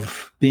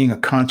of being a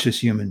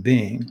conscious human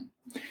being,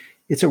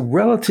 it's a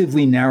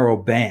relatively narrow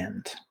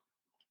band,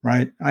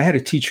 right? I had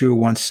a teacher who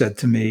once said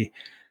to me,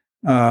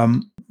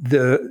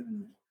 the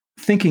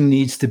thinking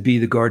needs to be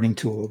the gardening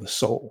tool of the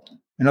soul.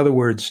 In other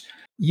words,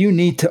 you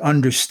need to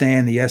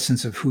understand the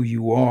essence of who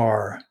you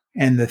are,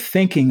 and the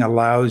thinking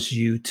allows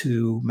you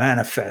to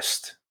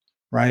manifest,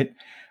 right?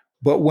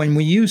 But when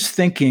we use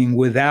thinking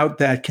without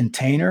that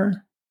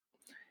container,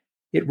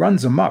 it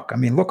runs amok. I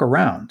mean, look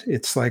around.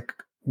 It's like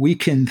we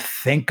can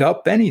think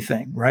up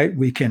anything, right?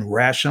 We can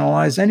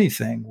rationalize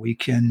anything. We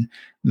can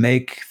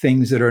make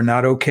things that are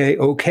not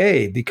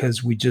okay,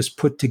 because we just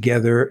put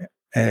together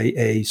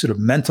a sort of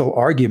mental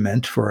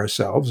argument for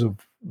ourselves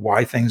of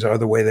why things are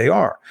the way they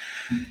are.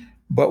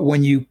 But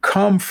when you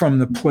come from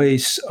the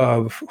place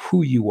of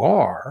who you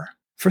are,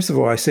 first of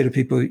all, I say to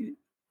people,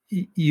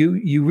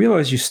 you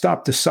realize you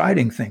stop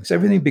deciding things.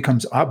 Everything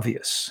becomes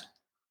obvious.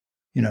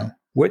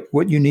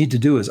 What you need to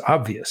do is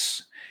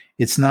obvious.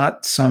 It's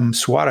not some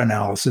SWOT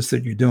analysis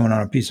that you're doing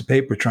on a piece of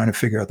paper trying to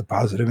figure out the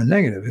positive and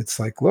negative. It's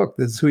like, look,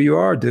 this is who you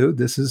are, dude.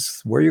 This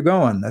is where you're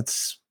going.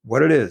 That's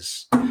what it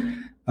is.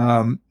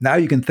 Now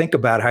you can think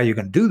about how you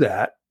can do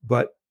that,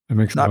 but that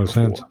makes a lot of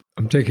sense.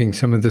 I'm taking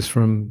some of this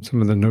from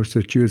some of the notes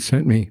that you had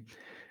sent me.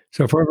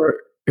 So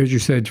as you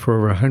said, for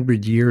over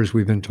 100 years,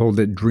 we've been told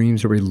that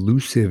dreams are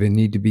elusive and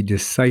need to be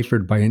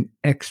deciphered by an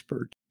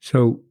expert.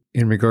 So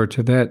in regard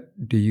to that,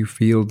 do you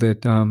feel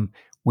that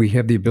we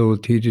have the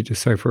ability to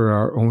decipher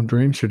our own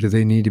dreams, or do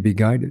they need to be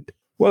guided?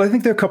 Well, I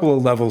think there are a couple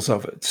of levels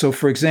of it. So,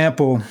 for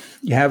example,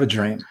 you have a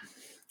dream.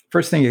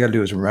 First thing you got to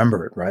do is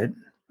remember it, right?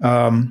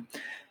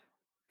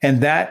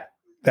 And that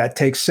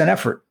takes an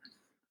effort.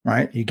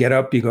 right? You get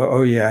up, you go,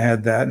 oh yeah, I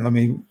had that. And let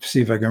me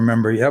see if I can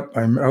remember. Yep,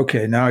 I'm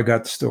okay. Now I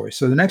got the story.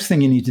 So the next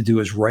thing you need to do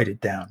is write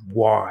it down.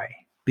 Why?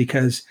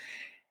 Because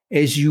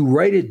as you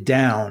write it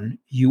down,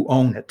 you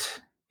own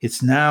it.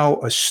 It's now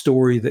a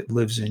story that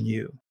lives in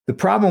you. The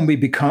problem we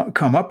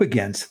come up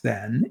against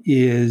then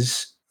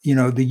is,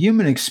 the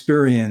human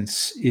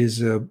experience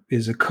is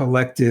a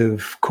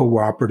collective,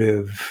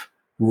 cooperative,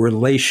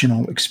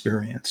 relational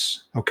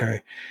experience.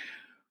 Okay.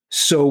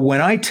 So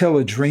when I tell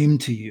a dream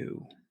to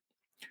you,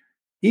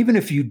 even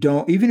if you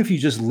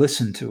just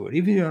listen to it,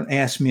 even if you don't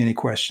ask me any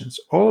questions,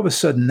 all of a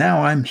sudden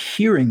now I'm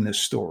hearing this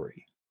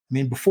story. I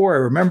mean, before I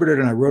remembered it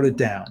and I wrote it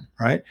down,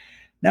 right?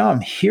 Now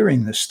I'm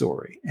hearing this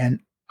story. And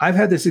I've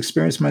had this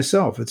experience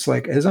myself. It's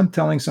like as I'm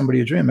telling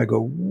somebody a dream, I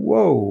go,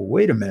 whoa,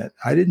 wait a minute.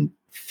 I didn't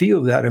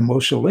feel that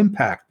emotional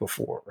impact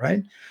before,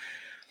 right?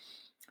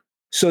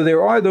 So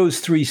there are those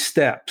three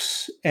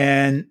steps.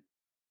 And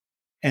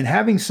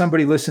having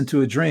somebody listen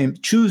to a dream,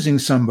 choosing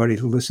somebody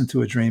to listen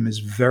to a dream is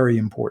very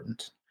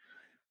important.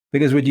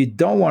 Because what you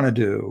don't want to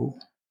do,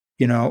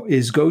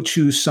 is go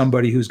choose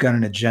somebody who's got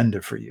an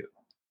agenda for you.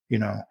 You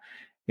know,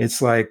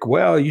 it's like,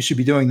 well, you should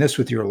be doing this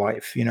with your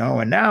life,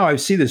 and now I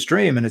see this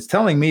dream and it's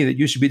telling me that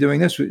you should be doing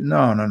this.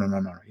 No, no, no, no,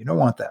 no. You don't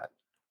want that.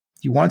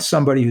 You want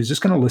somebody who's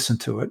just going to listen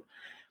to it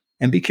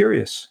and be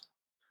curious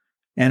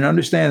and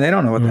understand they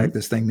don't know what the heck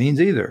this thing means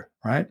either,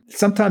 right?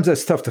 Sometimes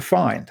that's tough to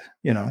find.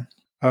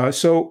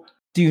 So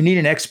do you need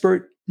an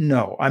expert?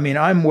 No. I mean,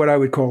 I'm what I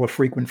would call a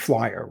frequent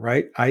flyer,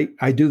 right?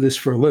 I do this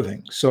for a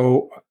living.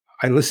 So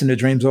I listen to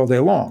dreams all day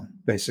long,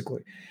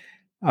 basically.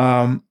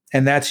 And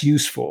that's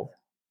useful,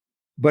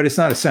 but it's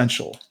not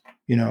essential.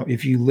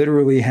 If you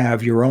literally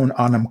have your own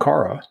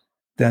anamkara,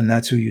 then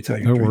that's who you tell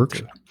your dream works.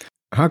 to.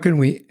 How can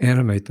we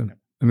animate them?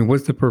 I mean,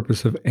 what's the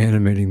purpose of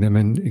animating them,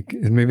 and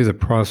maybe the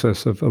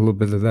process of a little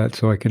bit of that,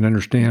 so I can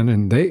understand,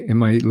 and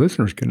my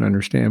listeners can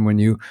understand when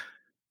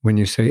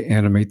you say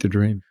animate the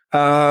dream.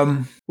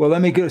 Well,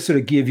 let me sort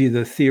of give you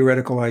the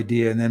theoretical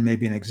idea, and then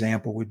maybe an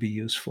example would be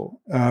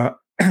useful.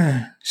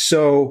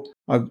 So,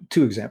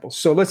 two examples.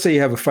 So, let's say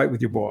you have a fight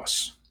with your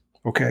boss,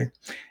 okay,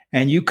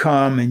 and you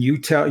come and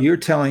you're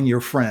telling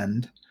your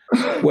friend,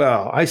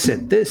 well, I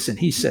said this and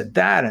he said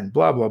that and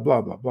blah, blah,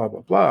 blah, blah, blah,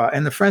 blah, blah.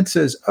 And the friend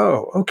says,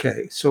 oh,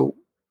 okay. So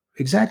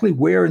exactly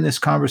where in this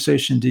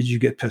conversation did you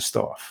get pissed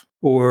off?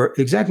 Or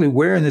exactly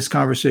where in this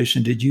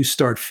conversation did you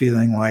start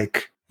feeling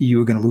like you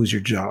were going to lose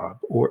your job?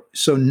 Or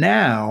so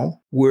now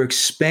we're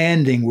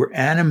expanding, we're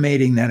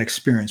animating that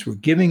experience. We're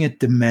giving it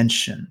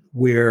dimension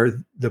where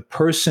the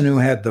person who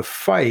had the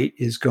fight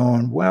is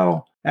going,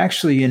 well,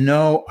 actually,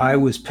 I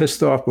was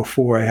pissed off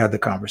before I had the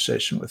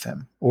conversation with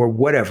him, or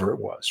whatever it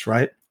was,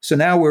 right? So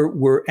now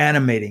we're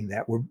animating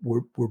that.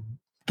 We're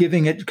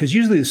giving it, because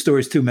usually the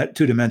story is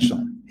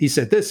two-dimensional. He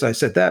said this, I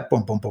said that,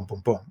 boom, boom, boom, boom,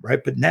 boom,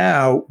 right? But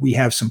now we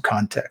have some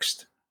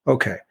context.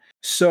 Okay,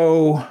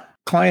 so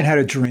client had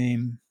a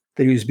dream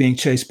that he was being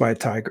chased by a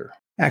tiger.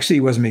 Actually,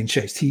 he wasn't being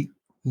chased. He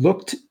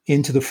looked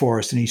into the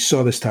forest and he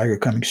saw this tiger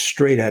coming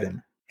straight at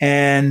him.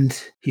 And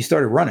he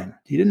started running.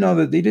 He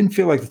didn't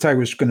feel like the tiger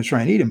was going to try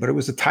and eat him, but it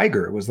was a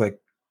tiger. It was like,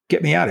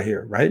 get me out of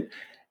here, right?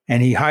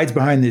 And he hides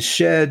behind this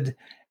shed,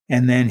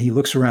 and then he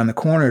looks around the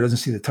corner, doesn't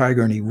see the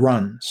tiger, and he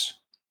runs.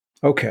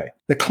 Okay.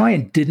 The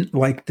client didn't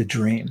like the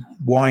dream.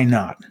 Why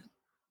not?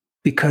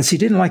 Because he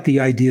didn't like the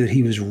idea that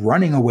he was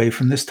running away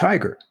from this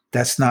tiger.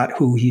 That's not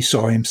who he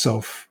saw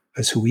himself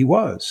as who he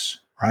was,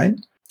 right?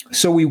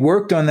 So we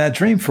worked on that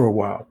dream for a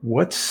while.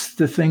 What's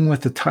the thing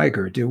with the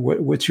tiger?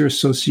 What's your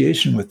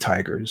association with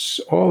tigers?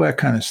 All that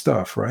kind of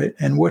stuff, right?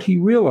 And what he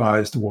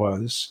realized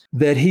was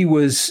that he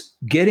was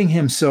getting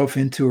himself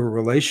into a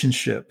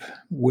relationship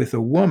with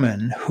a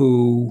woman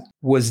who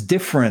was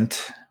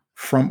different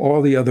from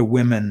all the other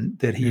women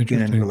that he'd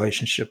been in a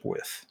relationship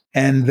with.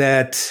 And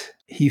that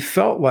he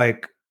felt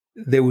like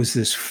there was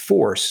this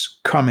force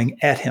coming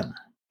at him.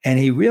 And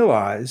he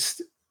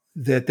realized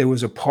that there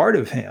was a part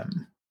of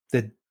him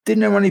that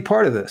didn't have any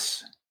part of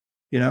this.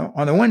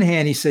 On the one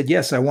hand, he said,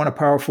 yes, I want a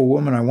powerful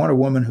woman. I want a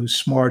woman who's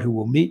smart, who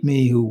will meet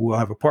me, who will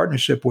have a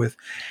partnership with.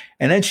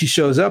 And then she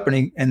shows up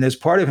and there's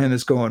part of him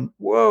that's going,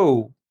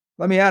 whoa,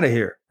 let me out of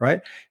here.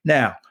 Right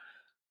now,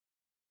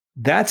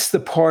 that's the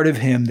part of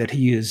him that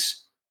he is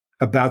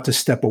about to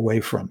step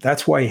away from.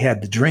 That's why he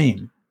had the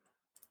dream,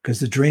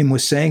 because the dream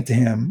was saying to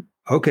him,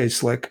 okay,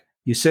 Slick,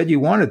 you said you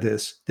wanted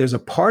this. There's a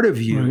part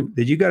of you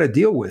that you got to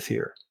deal with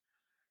here,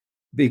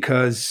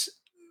 because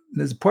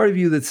there's a part of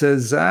you that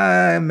says,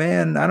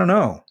 man, I don't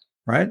know,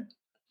 right?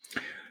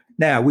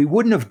 Now, we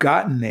wouldn't have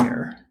gotten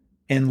there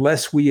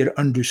unless we had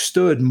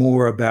understood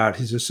more about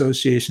his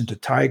association to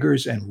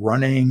tigers and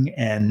running,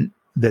 and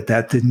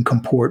that didn't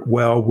comport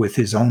well with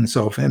his own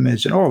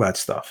self-image and all that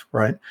stuff,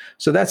 right?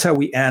 So that's how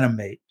we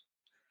animate.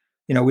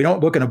 We don't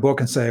look in a book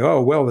and say,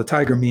 oh, well, the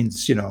tiger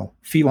means,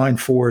 feline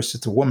force,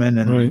 it's a woman,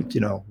 and,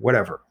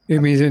 whatever.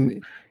 It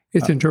means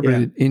it's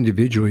interpreted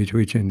individually to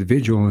each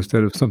individual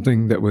instead of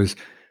something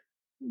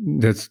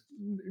that's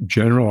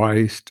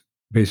generalized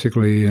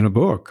basically in a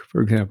book,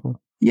 for example.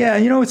 Yeah.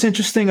 What's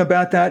interesting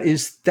about that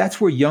is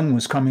that's where Jung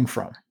was coming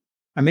from.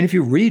 I mean, if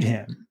you read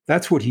him,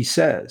 that's what he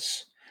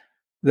says.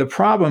 The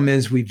problem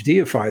is we've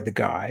deified the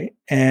guy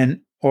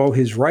and all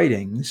his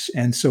writings.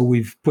 And so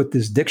we've put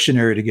this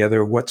dictionary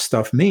together of what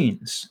stuff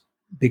means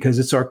because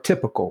it's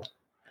archetypical.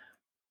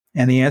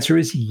 And the answer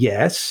is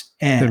yes.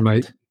 It's And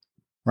on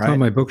right.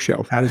 my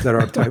bookshelf. How does that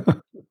archetype?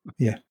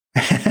 Yeah.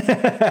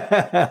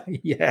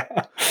 Yeah.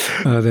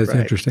 That's Right.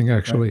 interesting,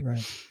 actually.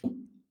 Right.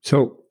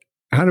 So,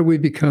 how do we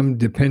become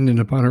dependent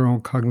upon our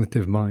own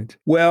cognitive mind?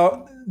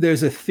 Well,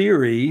 there's a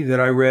theory that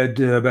I read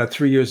about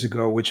 3 years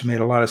ago, which made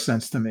a lot of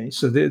sense to me.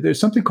 So there's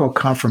something called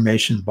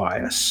confirmation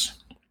bias.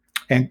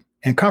 And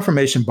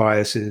confirmation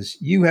bias is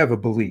you have a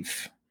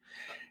belief,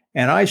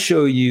 and I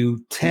show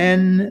you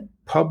 10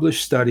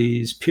 published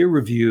studies, peer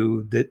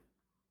review, that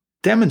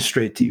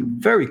demonstrate to you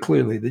very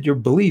clearly that your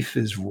belief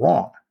is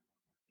wrong,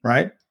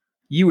 right?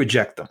 You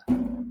reject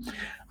them.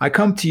 I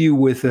come to you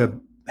with a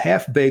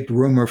half-baked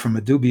rumor from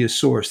a dubious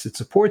source that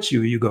supports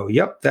you. You go,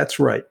 yep, that's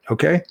right.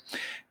 Okay.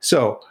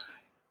 So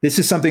this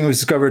is something that was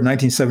discovered in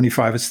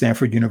 1975 at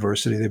Stanford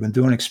University. They've been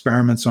doing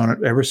experiments on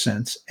it ever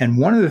since. And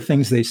one of the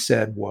things they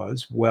said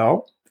was,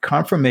 well,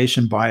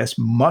 confirmation bias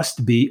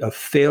must be a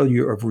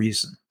failure of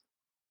reason.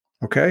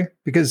 Okay?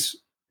 Because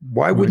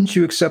why wouldn't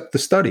you accept the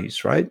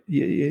studies, right?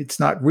 It's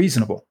not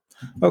reasonable.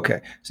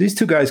 Okay. So these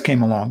two guys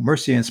came along,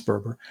 Mercier and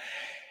Sperber,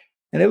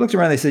 and they looked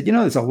around. They said,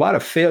 there's a lot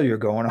of failure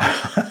going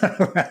on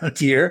around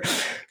here.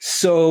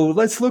 So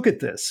let's look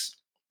at this.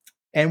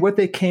 And what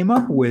they came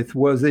up with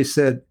was they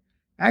said,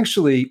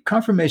 actually,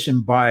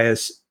 confirmation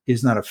bias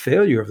is not a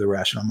failure of the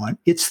rational mind.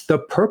 It's the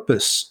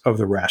purpose of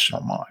the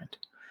rational mind.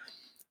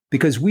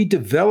 Because we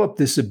developed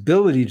this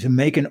ability to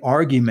make an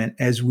argument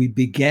as we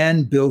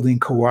began building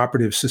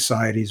cooperative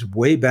societies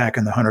way back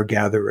in the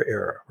hunter-gatherer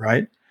era,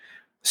 right?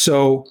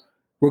 So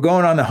we're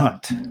going on the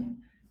hunt.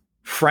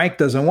 Frank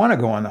doesn't want to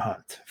go on the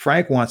hunt.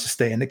 Frank wants to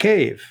stay in the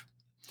cave.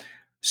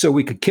 So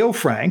we could kill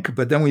Frank,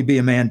 but then we'd be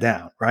a man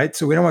down, right?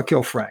 So we don't want to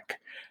kill Frank.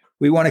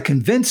 We want to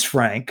convince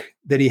Frank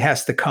that he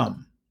has to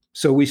come.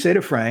 So we say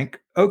to Frank,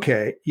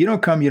 okay, you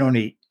don't come, you don't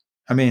eat.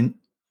 I mean,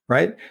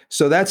 right?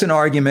 So that's an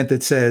argument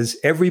that says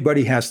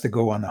everybody has to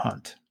go on the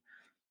hunt.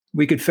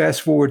 We could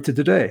fast forward to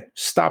today,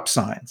 stop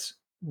signs.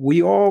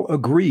 We all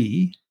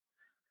agree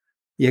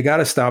you got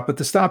to stop at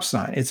the stop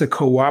sign. It's a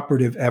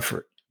cooperative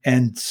effort.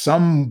 And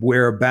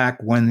somewhere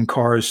back when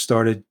cars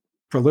started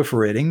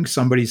proliferating,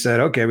 somebody said,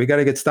 okay, we got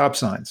to get stop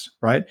signs,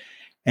 right?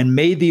 And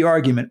made the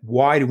argument,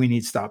 why do we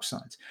need stop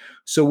signs?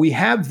 So we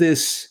have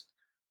this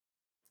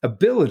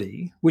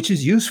ability, which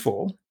is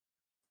useful,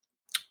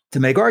 to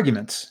make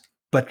arguments,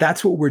 but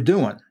that's what we're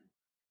doing.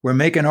 We're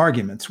making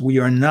arguments. We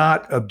are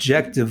not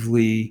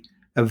objectively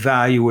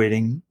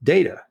evaluating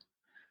data.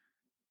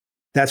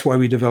 That's why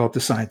we developed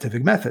the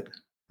scientific method,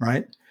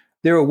 right?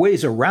 There are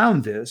ways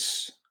around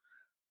this,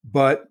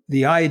 but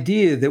the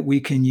idea that we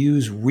can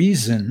use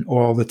reason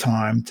all the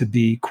time to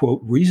be,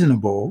 quote,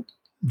 reasonable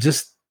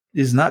just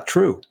is not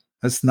true.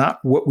 That's not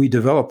what we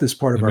developed this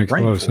part of our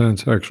brain for. Makes a lot of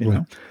sense,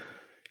 actually.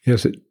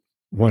 Yes,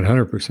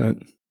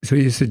 100%. So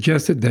you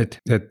suggested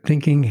that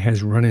thinking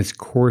has run its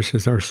course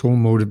as our sole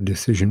mode of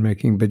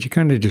decision-making, but you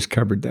kind of just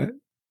covered that.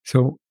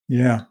 So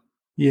yeah.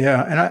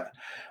 And I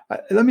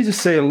let me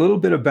just say a little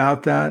bit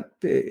about that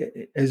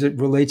as it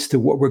relates to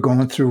what we're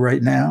going through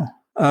right now.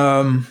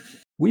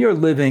 We are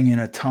living in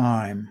a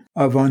time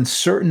of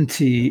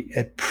uncertainty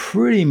at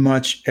pretty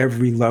much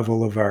every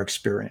level of our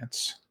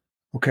experience.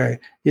 Okay.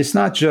 It's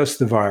not just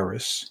the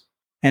virus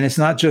and it's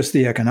not just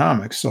the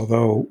economics,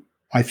 although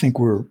I think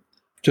we're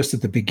just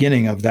at the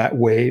beginning of that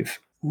wave.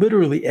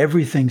 Literally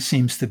everything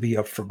seems to be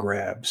up for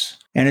grabs.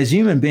 And as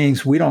human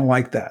beings, we don't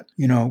like that.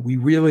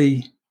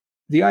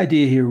 The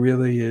idea here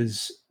really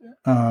is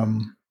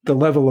the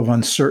level of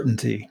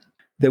uncertainty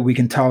that we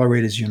can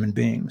tolerate as human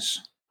beings.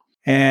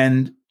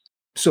 And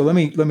so let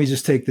me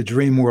just take the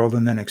dream world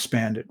and then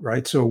expand it,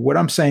 right? So what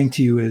I'm saying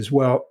to you is,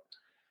 well,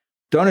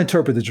 don't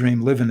interpret the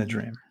dream, live in the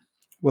dream.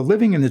 Well,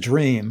 living in the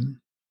dream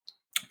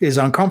is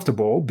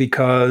uncomfortable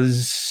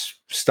because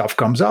stuff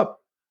comes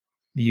up.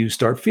 You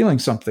start feeling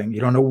something. You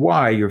don't know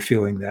why you're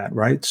feeling that,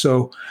 right?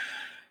 So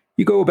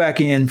you go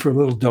back in for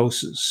little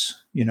doses.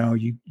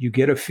 You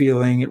get a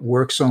feeling, it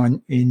works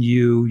in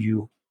you.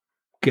 You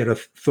get a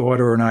thought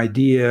or an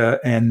idea,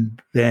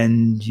 and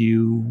then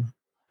you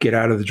get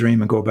out of the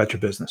dream and go about your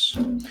business.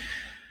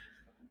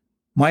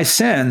 My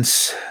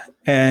sense,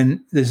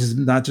 and this is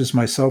not just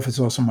myself, it's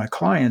also my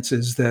clients,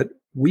 is that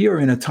we are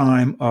in a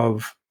time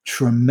of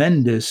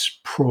tremendous,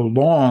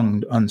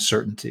 prolonged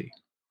uncertainty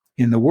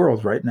in the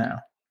world right now.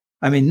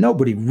 I mean,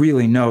 nobody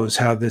really knows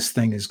how this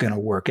thing is going to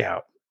work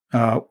out.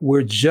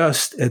 We're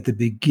just at the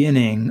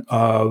beginning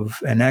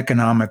of an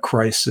economic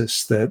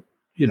crisis that,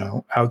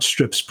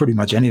 outstrips pretty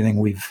much anything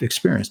we've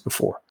experienced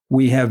before.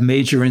 We have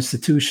major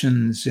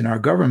institutions in our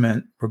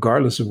government,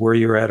 regardless of where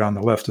you're at on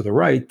the left or the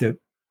right, that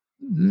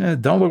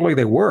don't look like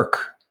they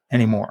work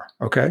anymore.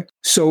 Okay.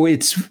 So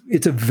it's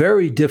a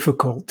very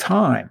difficult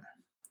time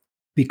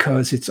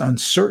because it's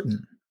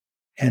uncertain.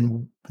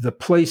 And the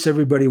place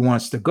everybody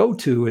wants to go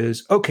to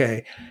is,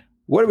 okay,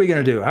 what are we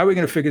going to do? How are we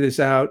going to figure this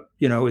out?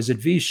 Is it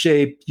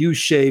V-shaped,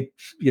 U-shaped,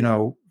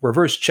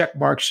 reverse check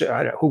mark,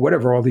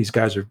 whatever all these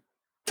guys are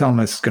telling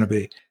us it's going to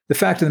be. The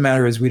fact of the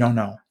matter is we don't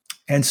know.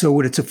 And so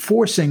what it's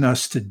forcing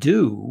us to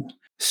do,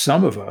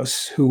 some of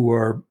us who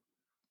are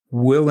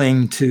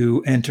willing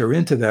to enter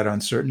into that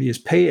uncertainty, is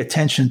pay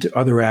attention to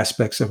other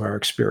aspects of our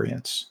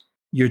experience.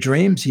 Your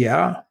dreams,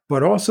 yeah,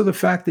 but also the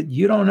fact that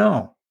you don't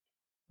know.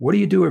 What do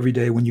you do every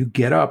day when you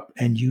get up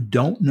and you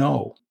don't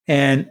know?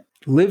 And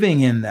living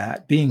in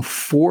that, being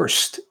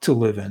forced to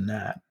live in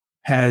that,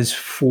 has,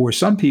 for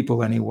some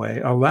people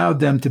anyway, allowed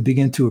them to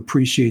begin to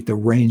appreciate the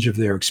range of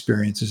their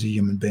experience as a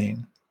human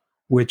being,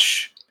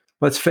 which,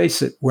 let's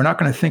face it, we're not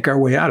going to think our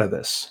way out of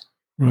this.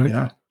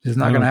 Right. It's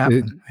not going to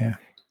happen.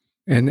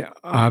 And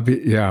I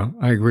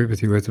agree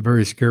with you. It's a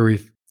very scary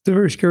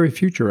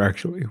future,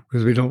 actually,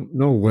 because we don't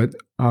know what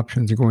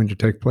options are going to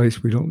take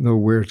place. We don't know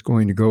where it's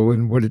going to go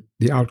and what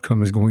the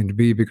outcome is going to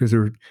be, because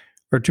there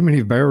are too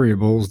many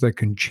variables that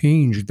can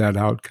change that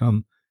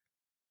outcome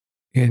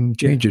and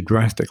change it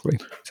drastically.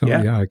 So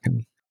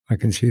I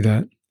can see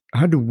that.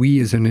 How do we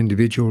as an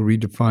individual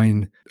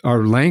redefine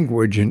our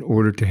language in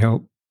order to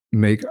help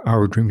make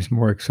our dreams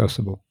more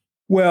accessible?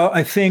 Well,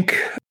 I think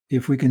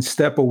if we can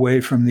step away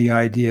from the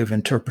idea of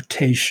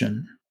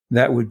interpretation,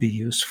 that would be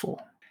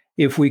useful.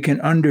 If we can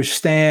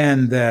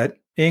understand that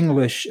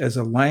English as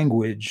a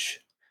language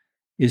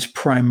is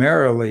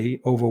primarily,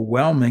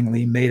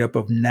 overwhelmingly made up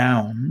of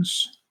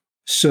nouns,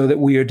 so that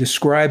we are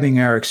describing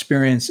our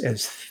experience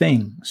as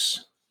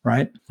things,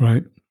 right?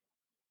 Right.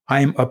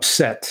 I'm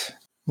upset.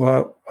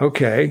 Well,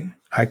 okay,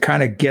 I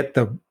kind of get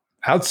the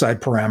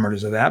outside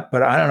parameters of that,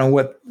 but I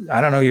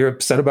don't know you're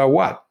upset about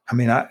what. I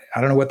mean, I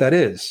don't know what that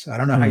is. I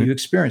don't know how you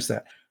experience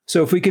that.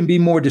 So if we can be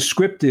more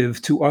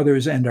descriptive to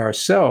others and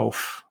ourselves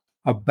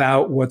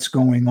about what's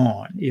going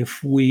on,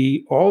 if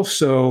we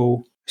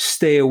also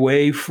stay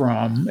away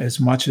from, as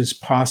much as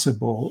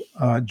possible,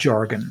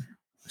 jargon.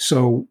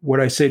 So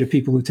what I say to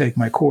people who take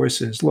my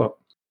course is, look,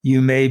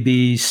 you may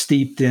be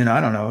steeped in,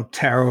 I don't know,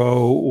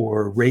 tarot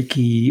or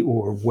Reiki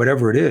or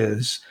whatever it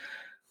is,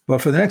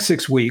 but for the next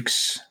 6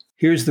 weeks,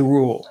 here's the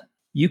rule.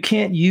 You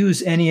can't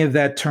use any of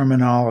that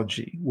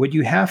terminology. What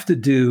you have to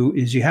do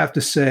is you have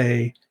to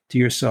say to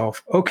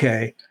yourself,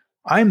 okay,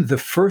 I'm the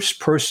first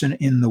person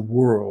in the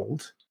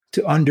world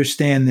to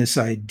understand this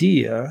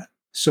idea,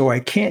 so I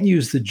can't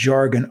use the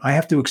jargon. I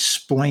have to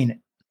explain it.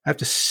 I have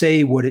to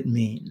say what it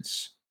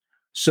means,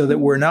 so that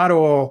we're not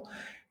all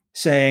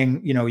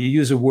saying, you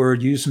use a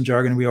word, you use some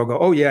jargon, and we all go,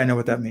 oh yeah, I know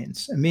what that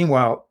means. And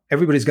meanwhile,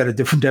 everybody's got a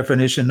different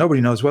definition.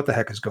 Nobody knows what the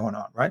heck is going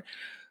on, right?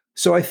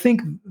 So I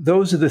think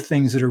those are the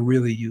things that are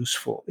really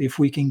useful. If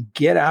we can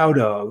get out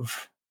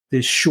of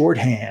this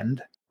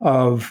shorthand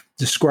of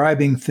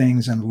describing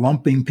things and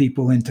lumping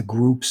people into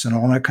groups and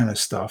all that kind of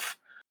stuff,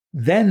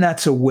 then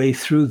that's a way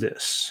through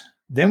this.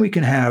 Then we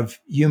can have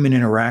human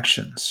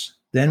interactions.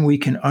 Then we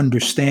can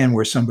understand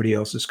where somebody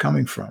else is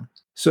coming from.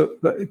 So,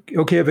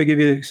 okay, if I give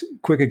you a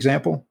quick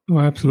example? Oh,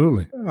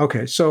 absolutely.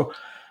 Okay, so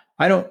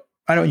I don't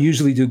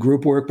usually do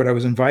group work, but I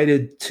was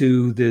invited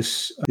to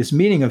this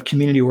meeting of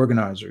community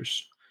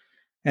organizers.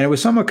 And it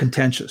was somewhat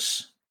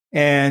contentious.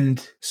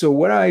 And so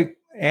what I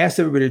asked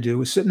everybody to do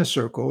was sit in a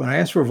circle, and I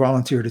asked for a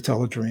volunteer to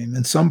tell a dream.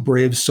 And some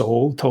brave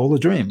soul told a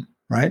dream,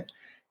 right?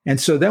 And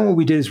so then what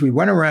we did is we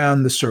went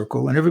around the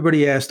circle, and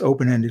everybody asked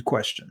open-ended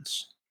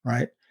questions,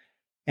 right?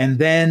 And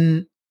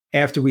then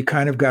after we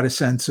kind of got a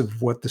sense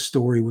of what the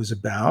story was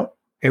about,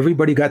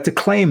 everybody got to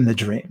claim the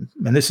dream.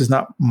 And this is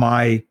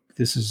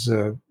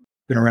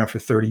been around for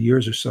 30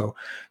 years or so.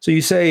 So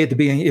you say at the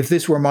beginning, if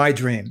this were my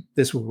dream,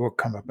 this would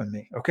come up in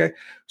me. Okay.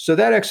 So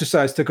that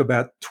exercise took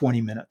about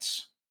 20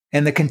 minutes.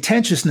 And the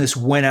contentiousness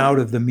went out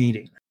of the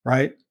meeting,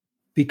 right?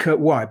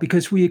 Why?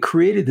 Because we had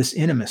created this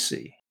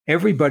intimacy.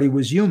 Everybody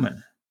was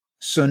human.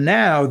 So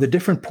now the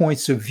different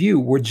points of view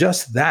were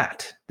just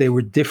that. They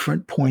were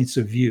different points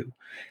of view.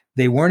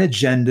 They weren't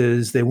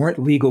agendas. They weren't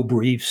legal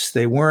briefs.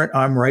 They weren't,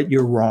 I'm right,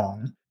 you're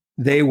wrong.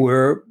 They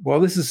were, well,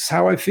 this is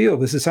how I feel.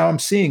 This is how I'm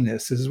seeing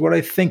this. This is what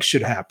I think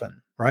should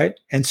happen, right?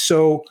 And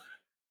so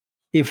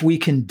if we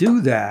can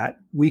do that,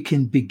 we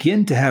can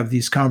begin to have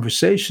these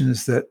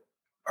conversations that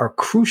are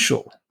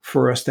crucial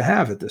for us to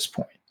have at this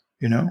point,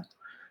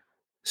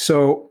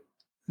 So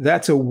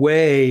that's a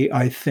way,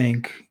 I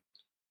think,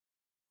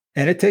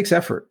 and it takes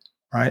effort,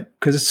 right?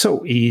 Because it's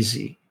so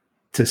easy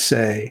to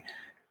say,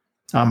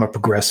 I'm a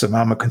progressive,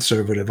 I'm a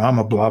conservative, I'm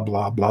a blah,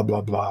 blah, blah, blah,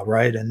 blah,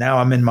 right? And now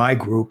I'm in my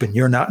group and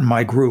you're not in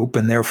my group,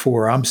 and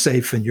therefore I'm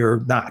safe and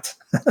you're not.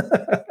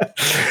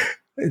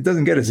 It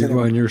doesn't get us anywhere.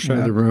 You go on your side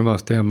of the room, I'll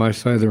stay on my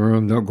side of the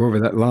room. Don't go over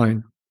that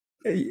line.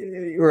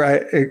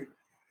 Right.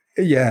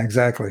 Yeah,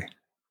 exactly.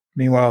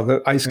 Meanwhile,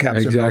 the ice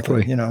caps are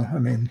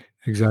melting,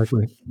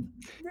 Exactly.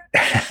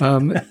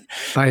 I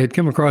had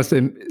come across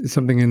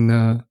something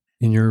in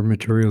your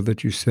material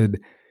that you said,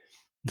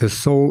 the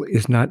soul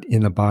is not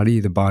in the body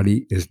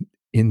is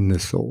in the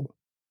soul.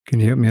 Can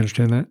you help me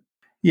understand that?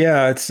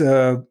 Yeah,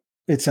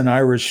 it's an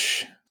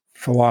Irish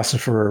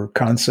philosopher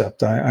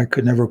concept. I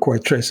could never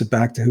quite trace it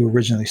back to who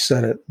originally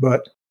said it.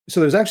 But so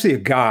there's actually a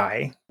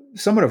guy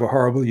somewhat of a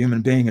horrible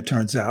human being, it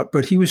turns out,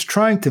 but he was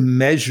trying to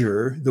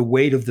measure the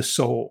weight of the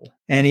soul.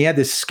 And he had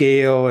this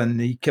scale, and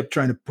he kept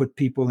trying to put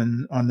people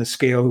on the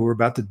scale who were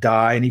about to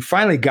die. And he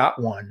finally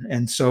got one.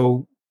 And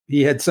so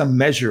he had some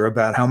measure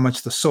about how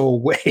much the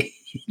soul weighed.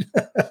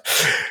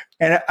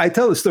 And I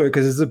tell the story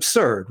because it's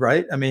absurd,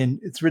 right? I mean,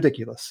 it's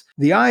ridiculous.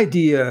 The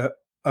idea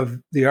of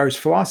the Irish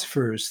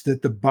philosophers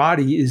that the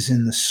body is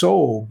in the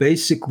soul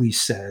basically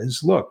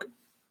says, look,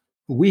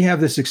 we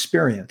have this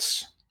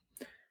experience.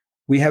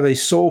 We have a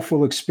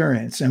soulful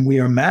experience, and we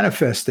are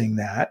manifesting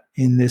that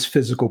in this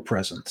physical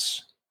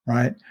presence,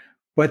 right?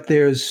 But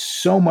there's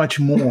so much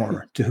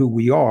more to who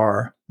we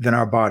are than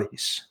our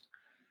bodies.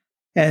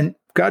 And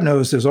God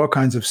knows there's all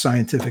kinds of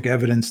scientific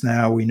evidence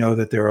now. We know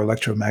that there are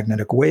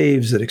electromagnetic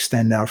waves that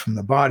extend out from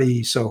the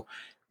body. So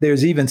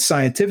there's even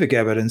scientific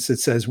evidence that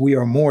says we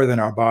are more than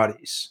our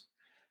bodies.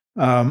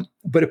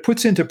 But it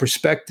puts into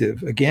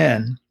perspective,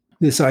 again,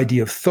 this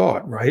idea of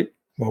thought, right?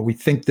 Well, we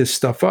think this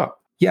stuff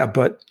up. Yeah,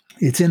 but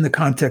it's in the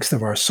context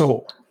of our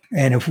soul.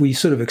 And if we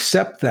sort of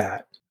accept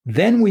that,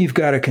 then we've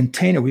got a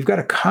container, we've got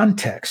a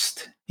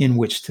context in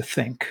which to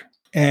think.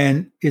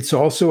 And it's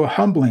also a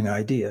humbling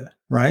idea,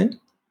 right?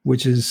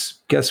 Which is,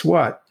 guess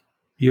what?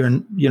 You're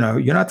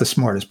not the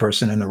smartest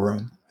person in the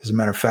room. As a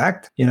matter of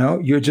fact,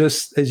 you're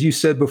just, as you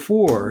said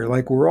before,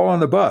 like we're all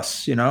on the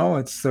bus,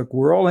 it's like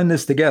we're all in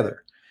this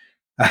together.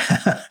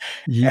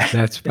 Yeah,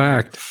 that's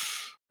fact.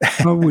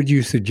 How would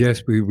you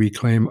suggest we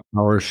reclaim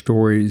our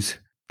stories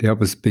to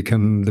help us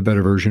become the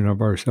better version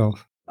of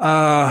ourselves?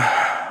 The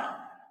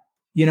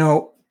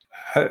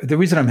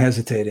reason I'm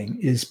hesitating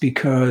is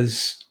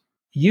because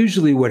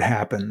usually what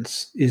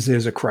happens is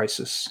there's a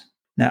crisis.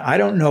 Now, I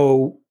don't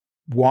know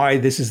why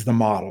this is the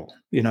model.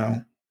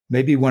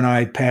 Maybe when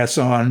I pass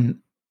on,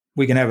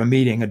 we can have a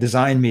meeting, a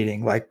design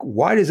meeting, like,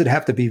 why does it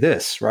have to be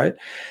this, right?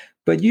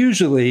 But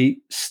usually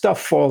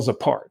stuff falls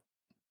apart,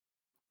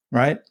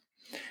 right?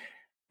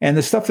 And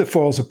the stuff that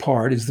falls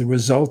apart is the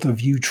result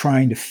of you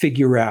trying to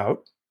figure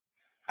out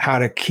how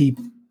to keep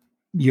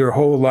your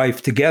whole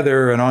life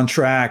together and on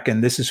track,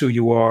 and this is who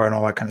you are and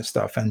all that kind of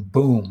stuff. And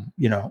boom,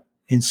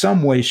 in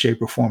some way,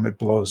 shape, or form, it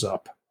blows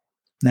up.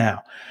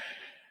 Now,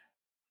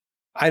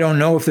 I don't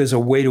know if there's a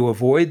way to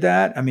avoid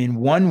that. I mean,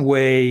 one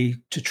way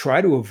to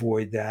try to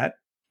avoid that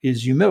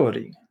is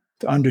humility,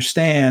 to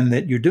understand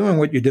that you're doing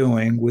what you're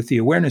doing with the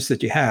awareness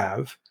that you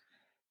have.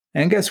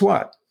 And guess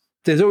what?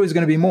 There's always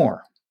going to be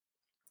more.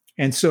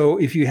 And so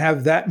if you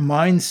have that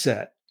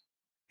mindset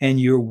and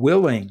you're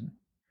willing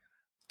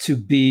to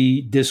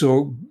be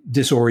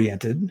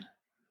disoriented,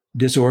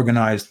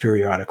 disorganized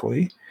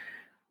periodically,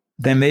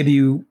 then maybe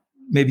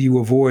you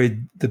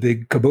avoid the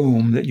big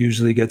kaboom that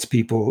usually gets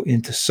people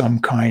into some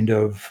kind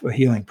of a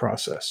healing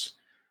process.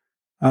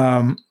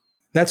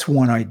 That's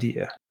one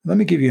idea. Let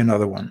me give you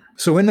another one.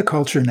 So in the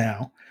culture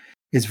now,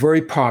 it's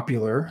very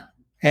popular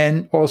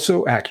and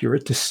also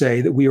accurate to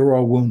say that we are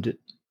all wounded.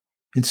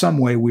 In some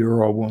way, we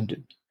are all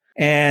wounded.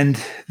 And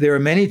there are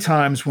many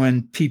times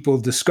when people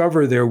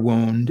discover their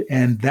wound,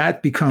 and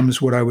that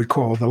becomes what I would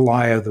call the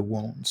lie of the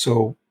wound.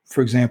 So,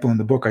 for example, in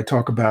the book, I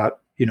talk about,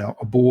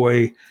 a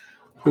boy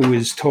who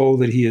is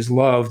told that he is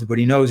loved, but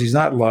he knows he's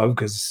not loved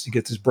because he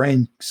gets his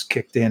brains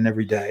kicked in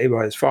every day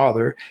by his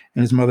father.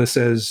 And his mother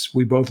says,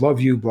 we both love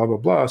you, blah, blah,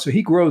 blah. So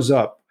he grows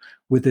up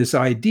with this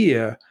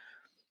idea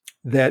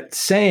that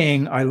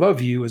saying I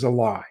love you is a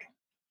lie.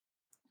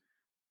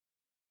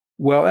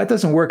 Well, that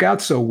doesn't work out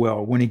so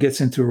well when he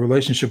gets into a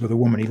relationship with a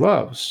woman he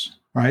loves,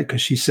 right?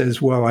 Because she says,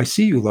 well, I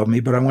see you love me,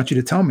 but I want you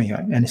to tell me.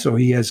 And so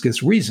he has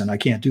this reason, I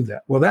can't do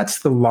that. Well, that's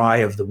the lie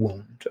of the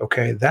wound,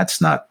 okay?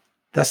 That's not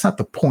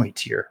the point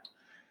here.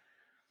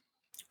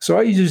 So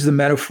I use the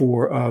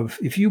metaphor of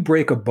if you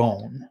break a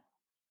bone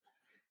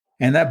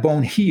and that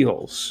bone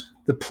heals,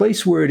 the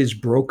place where it is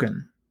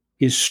broken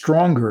is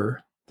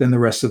stronger than the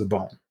rest of the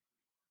bone.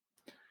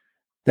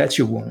 That's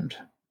your wound.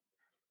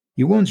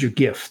 Your wound's your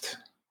gift.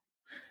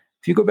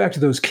 If you go back to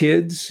those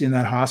kids in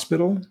that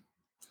hospital,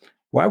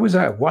 why was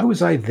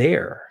I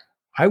there?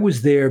 I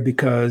was there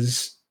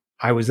because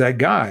I was that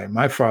guy.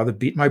 My father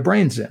beat my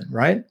brains in,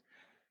 right?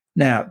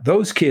 Now,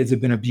 those kids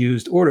have been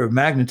abused order of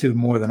magnitude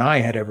more than I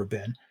had ever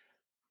been,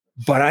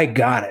 but I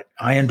got it.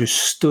 I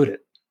understood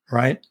it,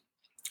 right?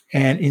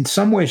 And in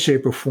some way,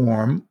 shape, or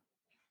form,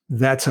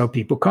 that's how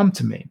people come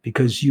to me,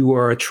 because you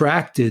are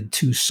attracted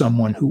to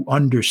someone who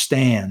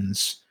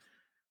understands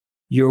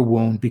your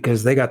wound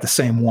because they got the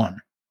same one.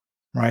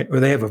 Right? Or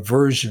they have a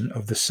version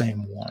of the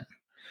same one.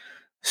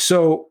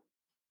 So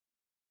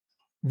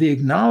the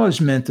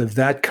acknowledgement of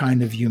that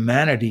kind of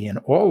humanity in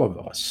all of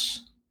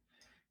us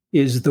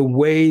is the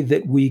way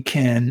that we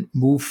can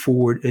move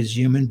forward as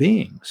human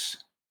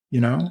beings,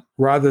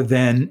 rather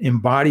than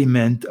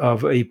embodiment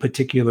of a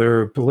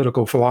particular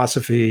political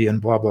philosophy and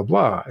blah, blah,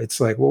 blah.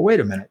 It's like, well, wait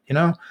a minute,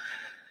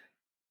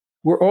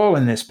 we're all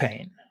in this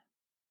pain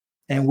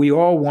and we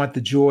all want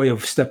the joy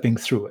of stepping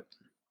through it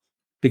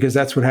because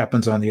that's what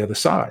happens on the other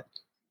side.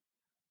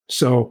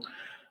 So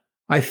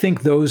I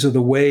think those are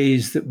the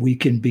ways that we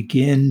can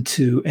begin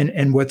to,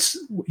 and what's,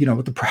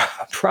 what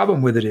the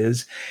problem with it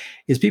is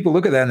people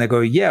look at that and they go,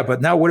 yeah,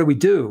 but now what do we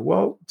do?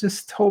 Well,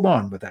 just hold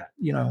on with that.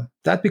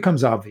 That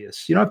becomes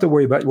obvious. You don't have to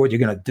worry about what you're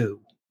going to do.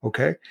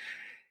 Okay.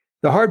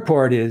 The hard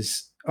part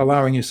is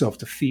allowing yourself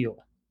to feel.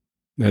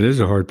 That is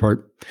a hard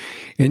part.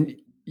 And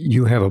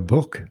you have a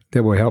book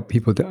that will help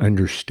people to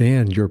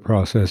understand your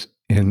process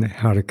and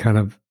how to kind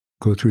of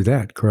go through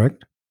that,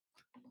 correct?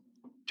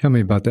 Tell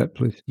me about that,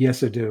 please.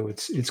 Yes, I do.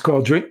 It's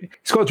called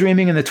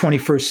Dreaming in the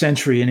 21st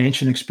Century: An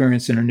Ancient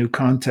Experience in a New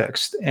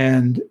Context.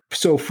 And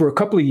so for a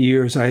couple of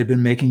years, I had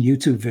been making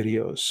YouTube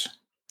videos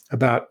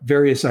about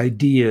various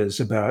ideas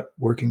about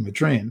working with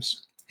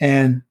dreams.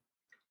 And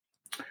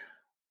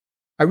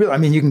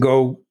you can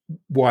go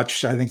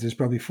watch, I think there's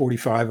probably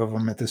 45 of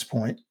them at this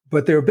point,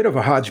 but they're a bit of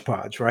a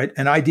hodgepodge, right?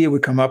 An idea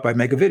would come up, I'd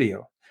make a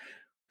video.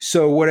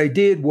 So what I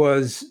did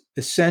was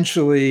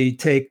essentially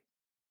take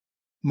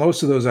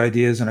most of those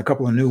ideas and a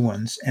couple of new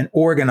ones and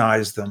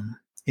organize them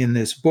in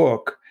this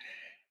book.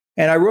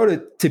 And I wrote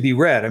it to be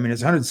read.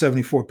 It's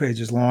 174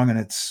 pages long, and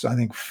it's, I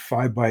think,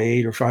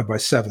 5x8 or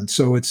 5x7.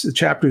 So the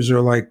chapters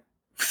are like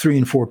 3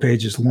 and 4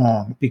 pages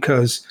long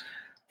because,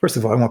 first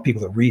of all, I want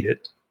people to read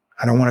it.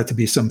 I don't want it to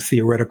be some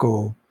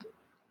theoretical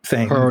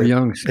thing. Carl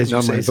Jung, as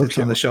you say, sits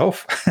on the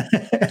shelf.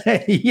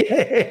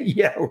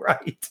 yeah,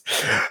 right.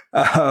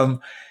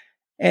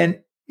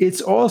 And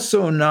it's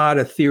also not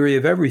a theory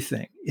of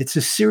everything. It's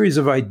a series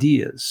of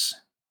ideas.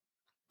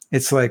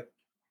 It's like,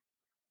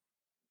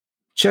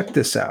 check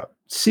this out.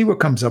 See what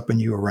comes up in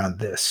you around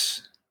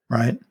this,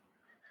 right?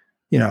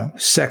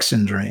 Sex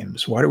in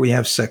dreams. Why do we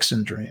have sex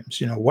in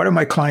dreams? Why do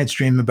my clients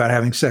dream about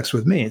having sex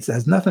with me? It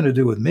has nothing to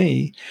do with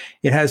me.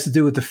 It has to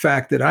do with the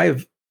fact that I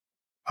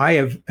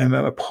am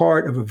a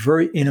part of a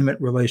very intimate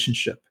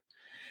relationship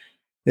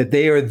that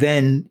they are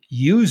then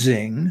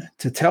using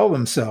to tell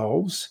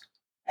themselves,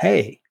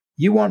 hey,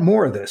 you want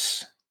more of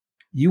this.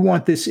 You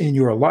want this in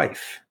your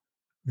life,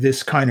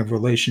 this kind of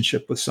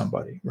relationship with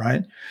somebody,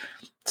 right?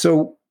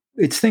 So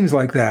it's things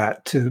like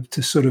that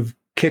to sort of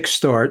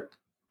kickstart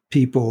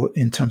people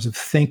in terms of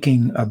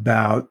thinking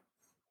about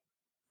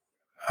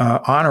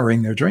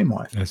honoring their dream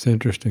life. That's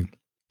interesting.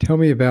 Tell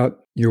me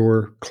about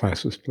your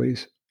classes,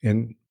 please,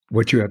 and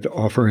what you have to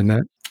offer in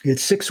that.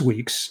 It's 6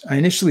 weeks. I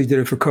initially did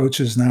it for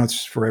coaches. Now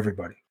it's for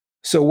everybody.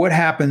 So what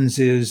happens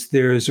is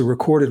there's a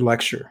recorded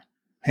lecture,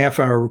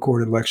 half-hour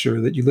recorded lecture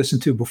that you listen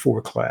to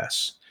before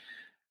class.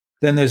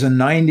 Then there's a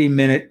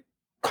 90-minute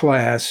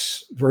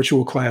class,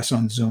 virtual class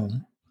on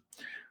Zoom,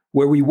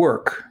 where we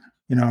work,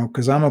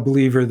 because I'm a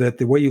believer that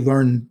the way you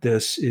learn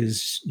this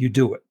is you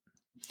do it.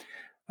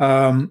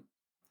 And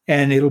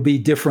it'll be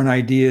different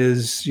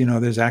ideas.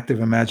 There's active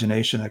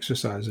imagination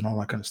exercise and all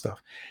that kind of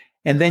stuff.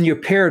 And then you're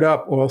paired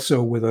up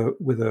also with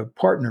a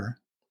partner,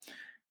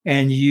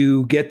 and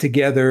you get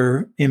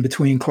together in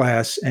between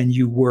class and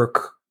you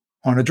work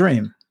on a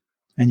dream.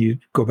 And you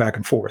go back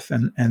and forth,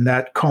 and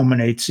that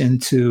culminates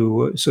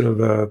into sort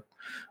of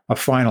a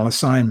final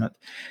assignment.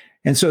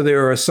 And so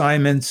there are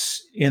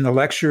assignments in the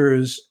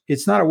lectures.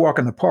 It's not a walk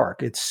in the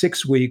park. It's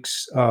 6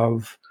 weeks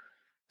of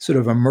sort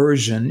of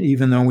immersion,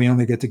 even though we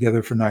only get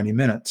together for 90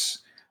 minutes.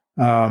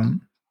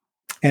 And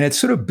it's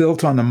sort of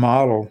built on the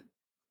model.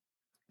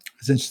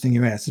 It's interesting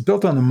you asked. It's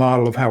built on the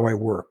model of how I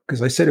work,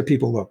 because I say to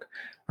people, look,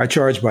 I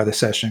charge by the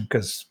session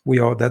because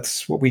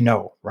that's what we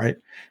know, right?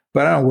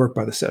 But I don't work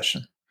by the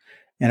session.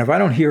 And if I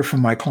don't hear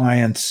from my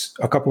clients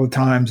a couple of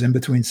times in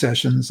between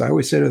sessions, I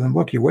always say to them,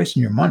 look, you're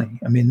wasting your money.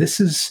 This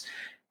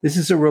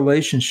is a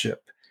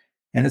relationship,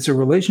 and it's a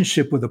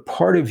relationship with a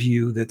part of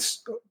you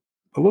that's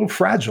a little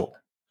fragile,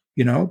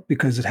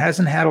 because it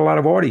hasn't had a lot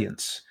of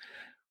audience.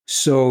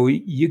 So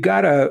you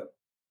got to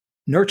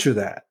nurture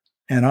that.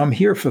 And I'm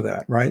here for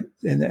that, right?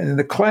 And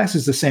the class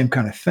is the same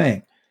kind of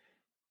thing.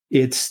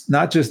 It's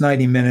not just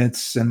 90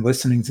 minutes and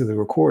listening to the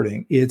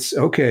recording. It's,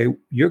 okay,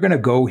 you're going to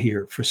go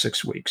here for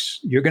 6 weeks.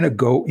 You're going to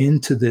go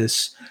into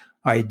this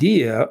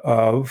idea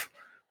of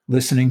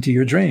listening to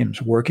your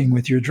dreams, working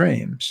with your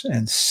dreams,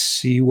 and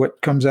see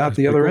what comes out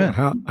the other end.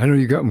 I know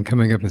you got them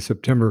coming up in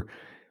September.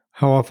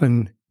 How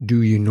often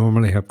do you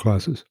normally have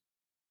classes?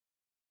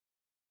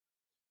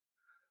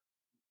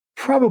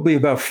 Probably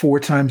about 4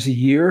 times a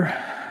year.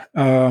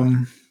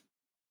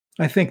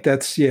 I think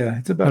it's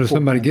about. How does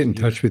somebody get in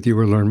touch with you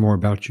or learn more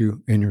about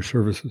you and your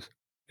services,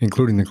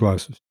 including the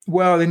classes?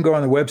 Well, they can go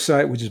on the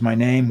website, which is my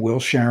name, Will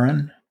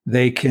Sharon.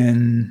 They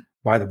can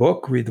buy the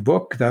book, read the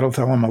book. That'll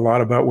tell them a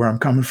lot about where I'm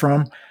coming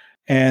from.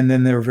 And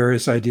then there are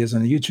various ideas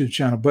on the YouTube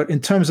channel. But in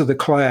terms of the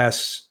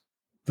class,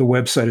 the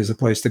website is the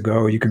place to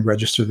go. You can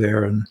register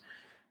there.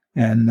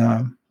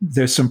 And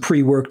there's some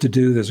pre-work to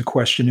do. There's a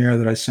questionnaire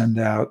that I send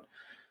out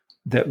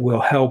that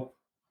will help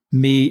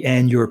me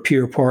and your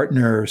peer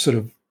partner sort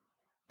of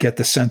get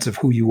the sense of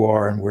who you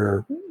are and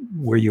where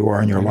you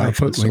are in your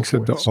life. I'll put links to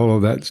all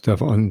of that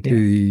stuff on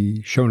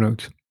the show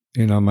notes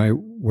and on my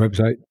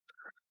website.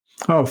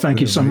 Oh,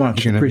 thank you so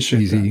much. You can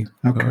appreciate easy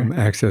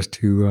access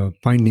to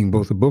finding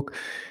both the book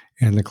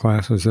and the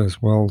classes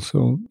as well.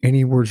 So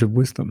any words of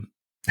wisdom?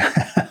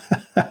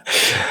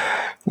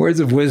 Words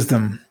of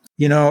wisdom.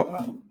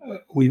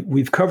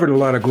 We've covered a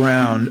lot of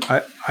ground.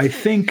 I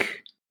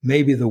think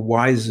maybe the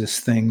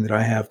wisest thing that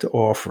I have to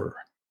offer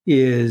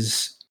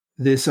is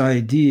this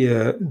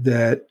idea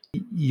that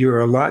you're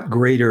a lot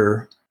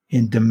greater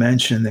in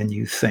dimension than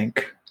you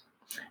think.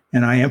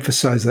 And I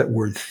emphasize that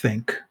word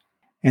think.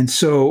 And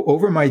so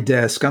over my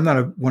desk, I'm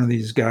not one of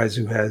these guys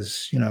who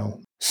has,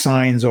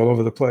 signs all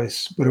over the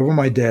place, but over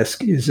my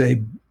desk is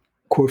a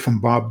quote from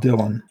Bob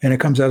Dylan, and it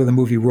comes out of the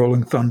movie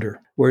Rolling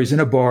Thunder, where he's in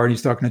a bar and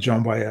he's talking to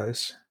Joan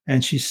Baez.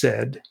 And she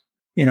said,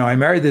 I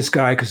married this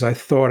guy because I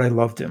thought I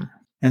loved him.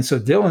 And so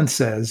Dylan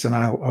says, and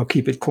I'll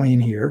keep it clean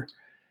here,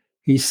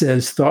 he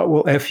says, thought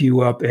will F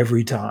you up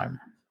every time.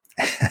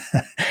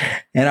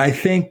 And I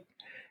think,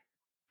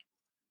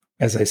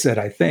 as I said,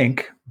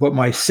 but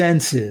my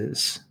sense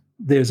is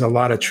there's a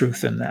lot of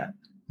truth in that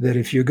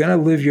if you're going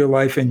to live your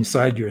life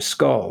inside your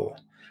skull,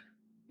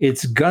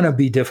 it's going to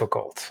be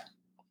difficult,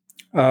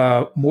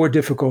 more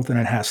difficult than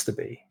it has to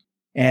be.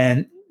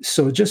 And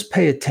so just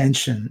pay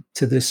attention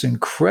to this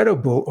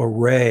incredible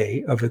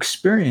array of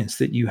experience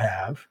that you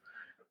have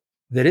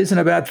that isn't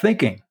about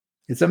thinking.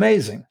 It's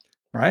amazing,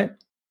 right?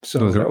 So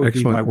those are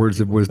excellent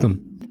words of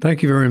wisdom.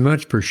 Thank you very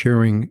much for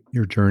sharing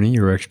your journey,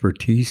 your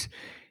expertise,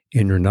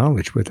 and your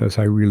knowledge with us.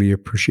 I really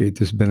appreciate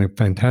this. It's been a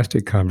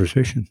fantastic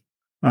conversation.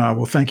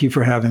 Well, thank you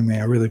for having me.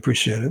 I really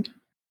appreciate it.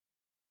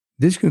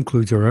 This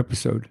concludes our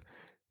episode.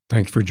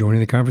 Thanks for joining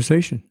the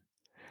conversation.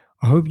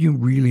 I hope you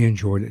really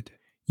enjoyed it.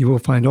 You will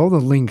find all the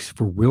links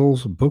for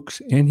Will's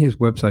books and his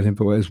website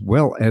info, as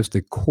well as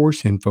the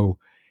course info,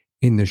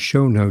 in the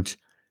show notes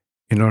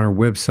and on our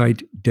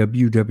website,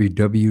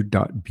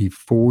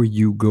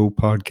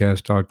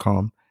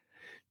 www.beforeyougopodcast.com.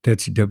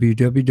 That's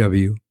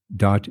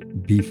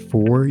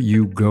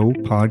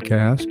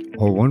www.beforeyougopodcast,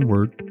 all one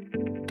word,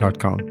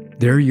 .com.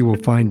 There you will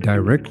find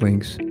direct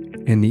links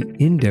and the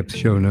in-depth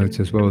show notes,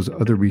 as well as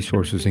other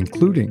resources,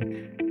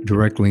 including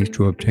direct links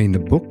to obtain the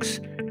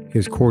books,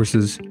 his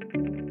courses,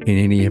 and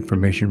any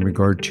information in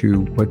regard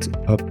to what's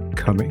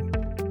upcoming.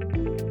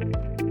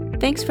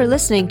 Thanks for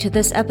listening to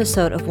this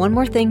episode of One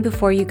More Thing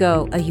Before You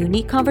Go, a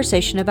unique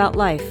conversation about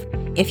life.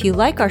 If you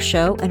like our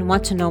show and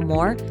want to know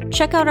more,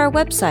 check out our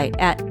website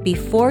at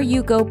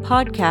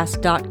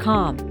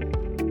beforeyougopodcast.com.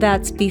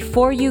 That's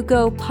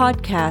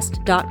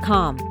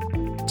beforeyougopodcast.com.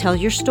 Tell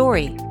your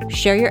story,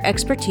 share your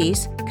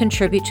expertise,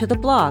 contribute to the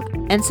blog,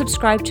 and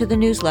subscribe to the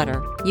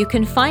newsletter. You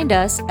can find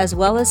us, as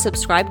well as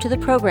subscribe to the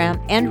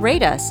program and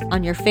rate us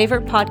on your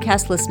favorite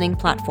podcast listening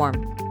platform.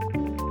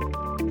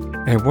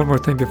 And one more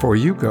thing before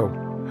you go.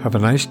 Have a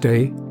nice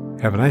day,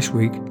 have a nice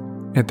week,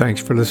 and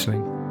thanks for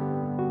listening.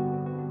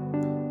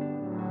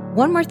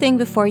 One More Thing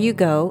Before You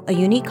Go, a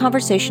unique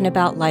conversation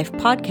about life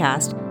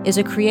podcast, is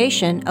a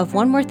creation of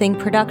One More Thing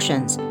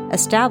Productions,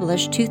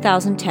 established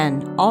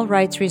 2010, all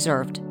rights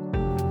reserved.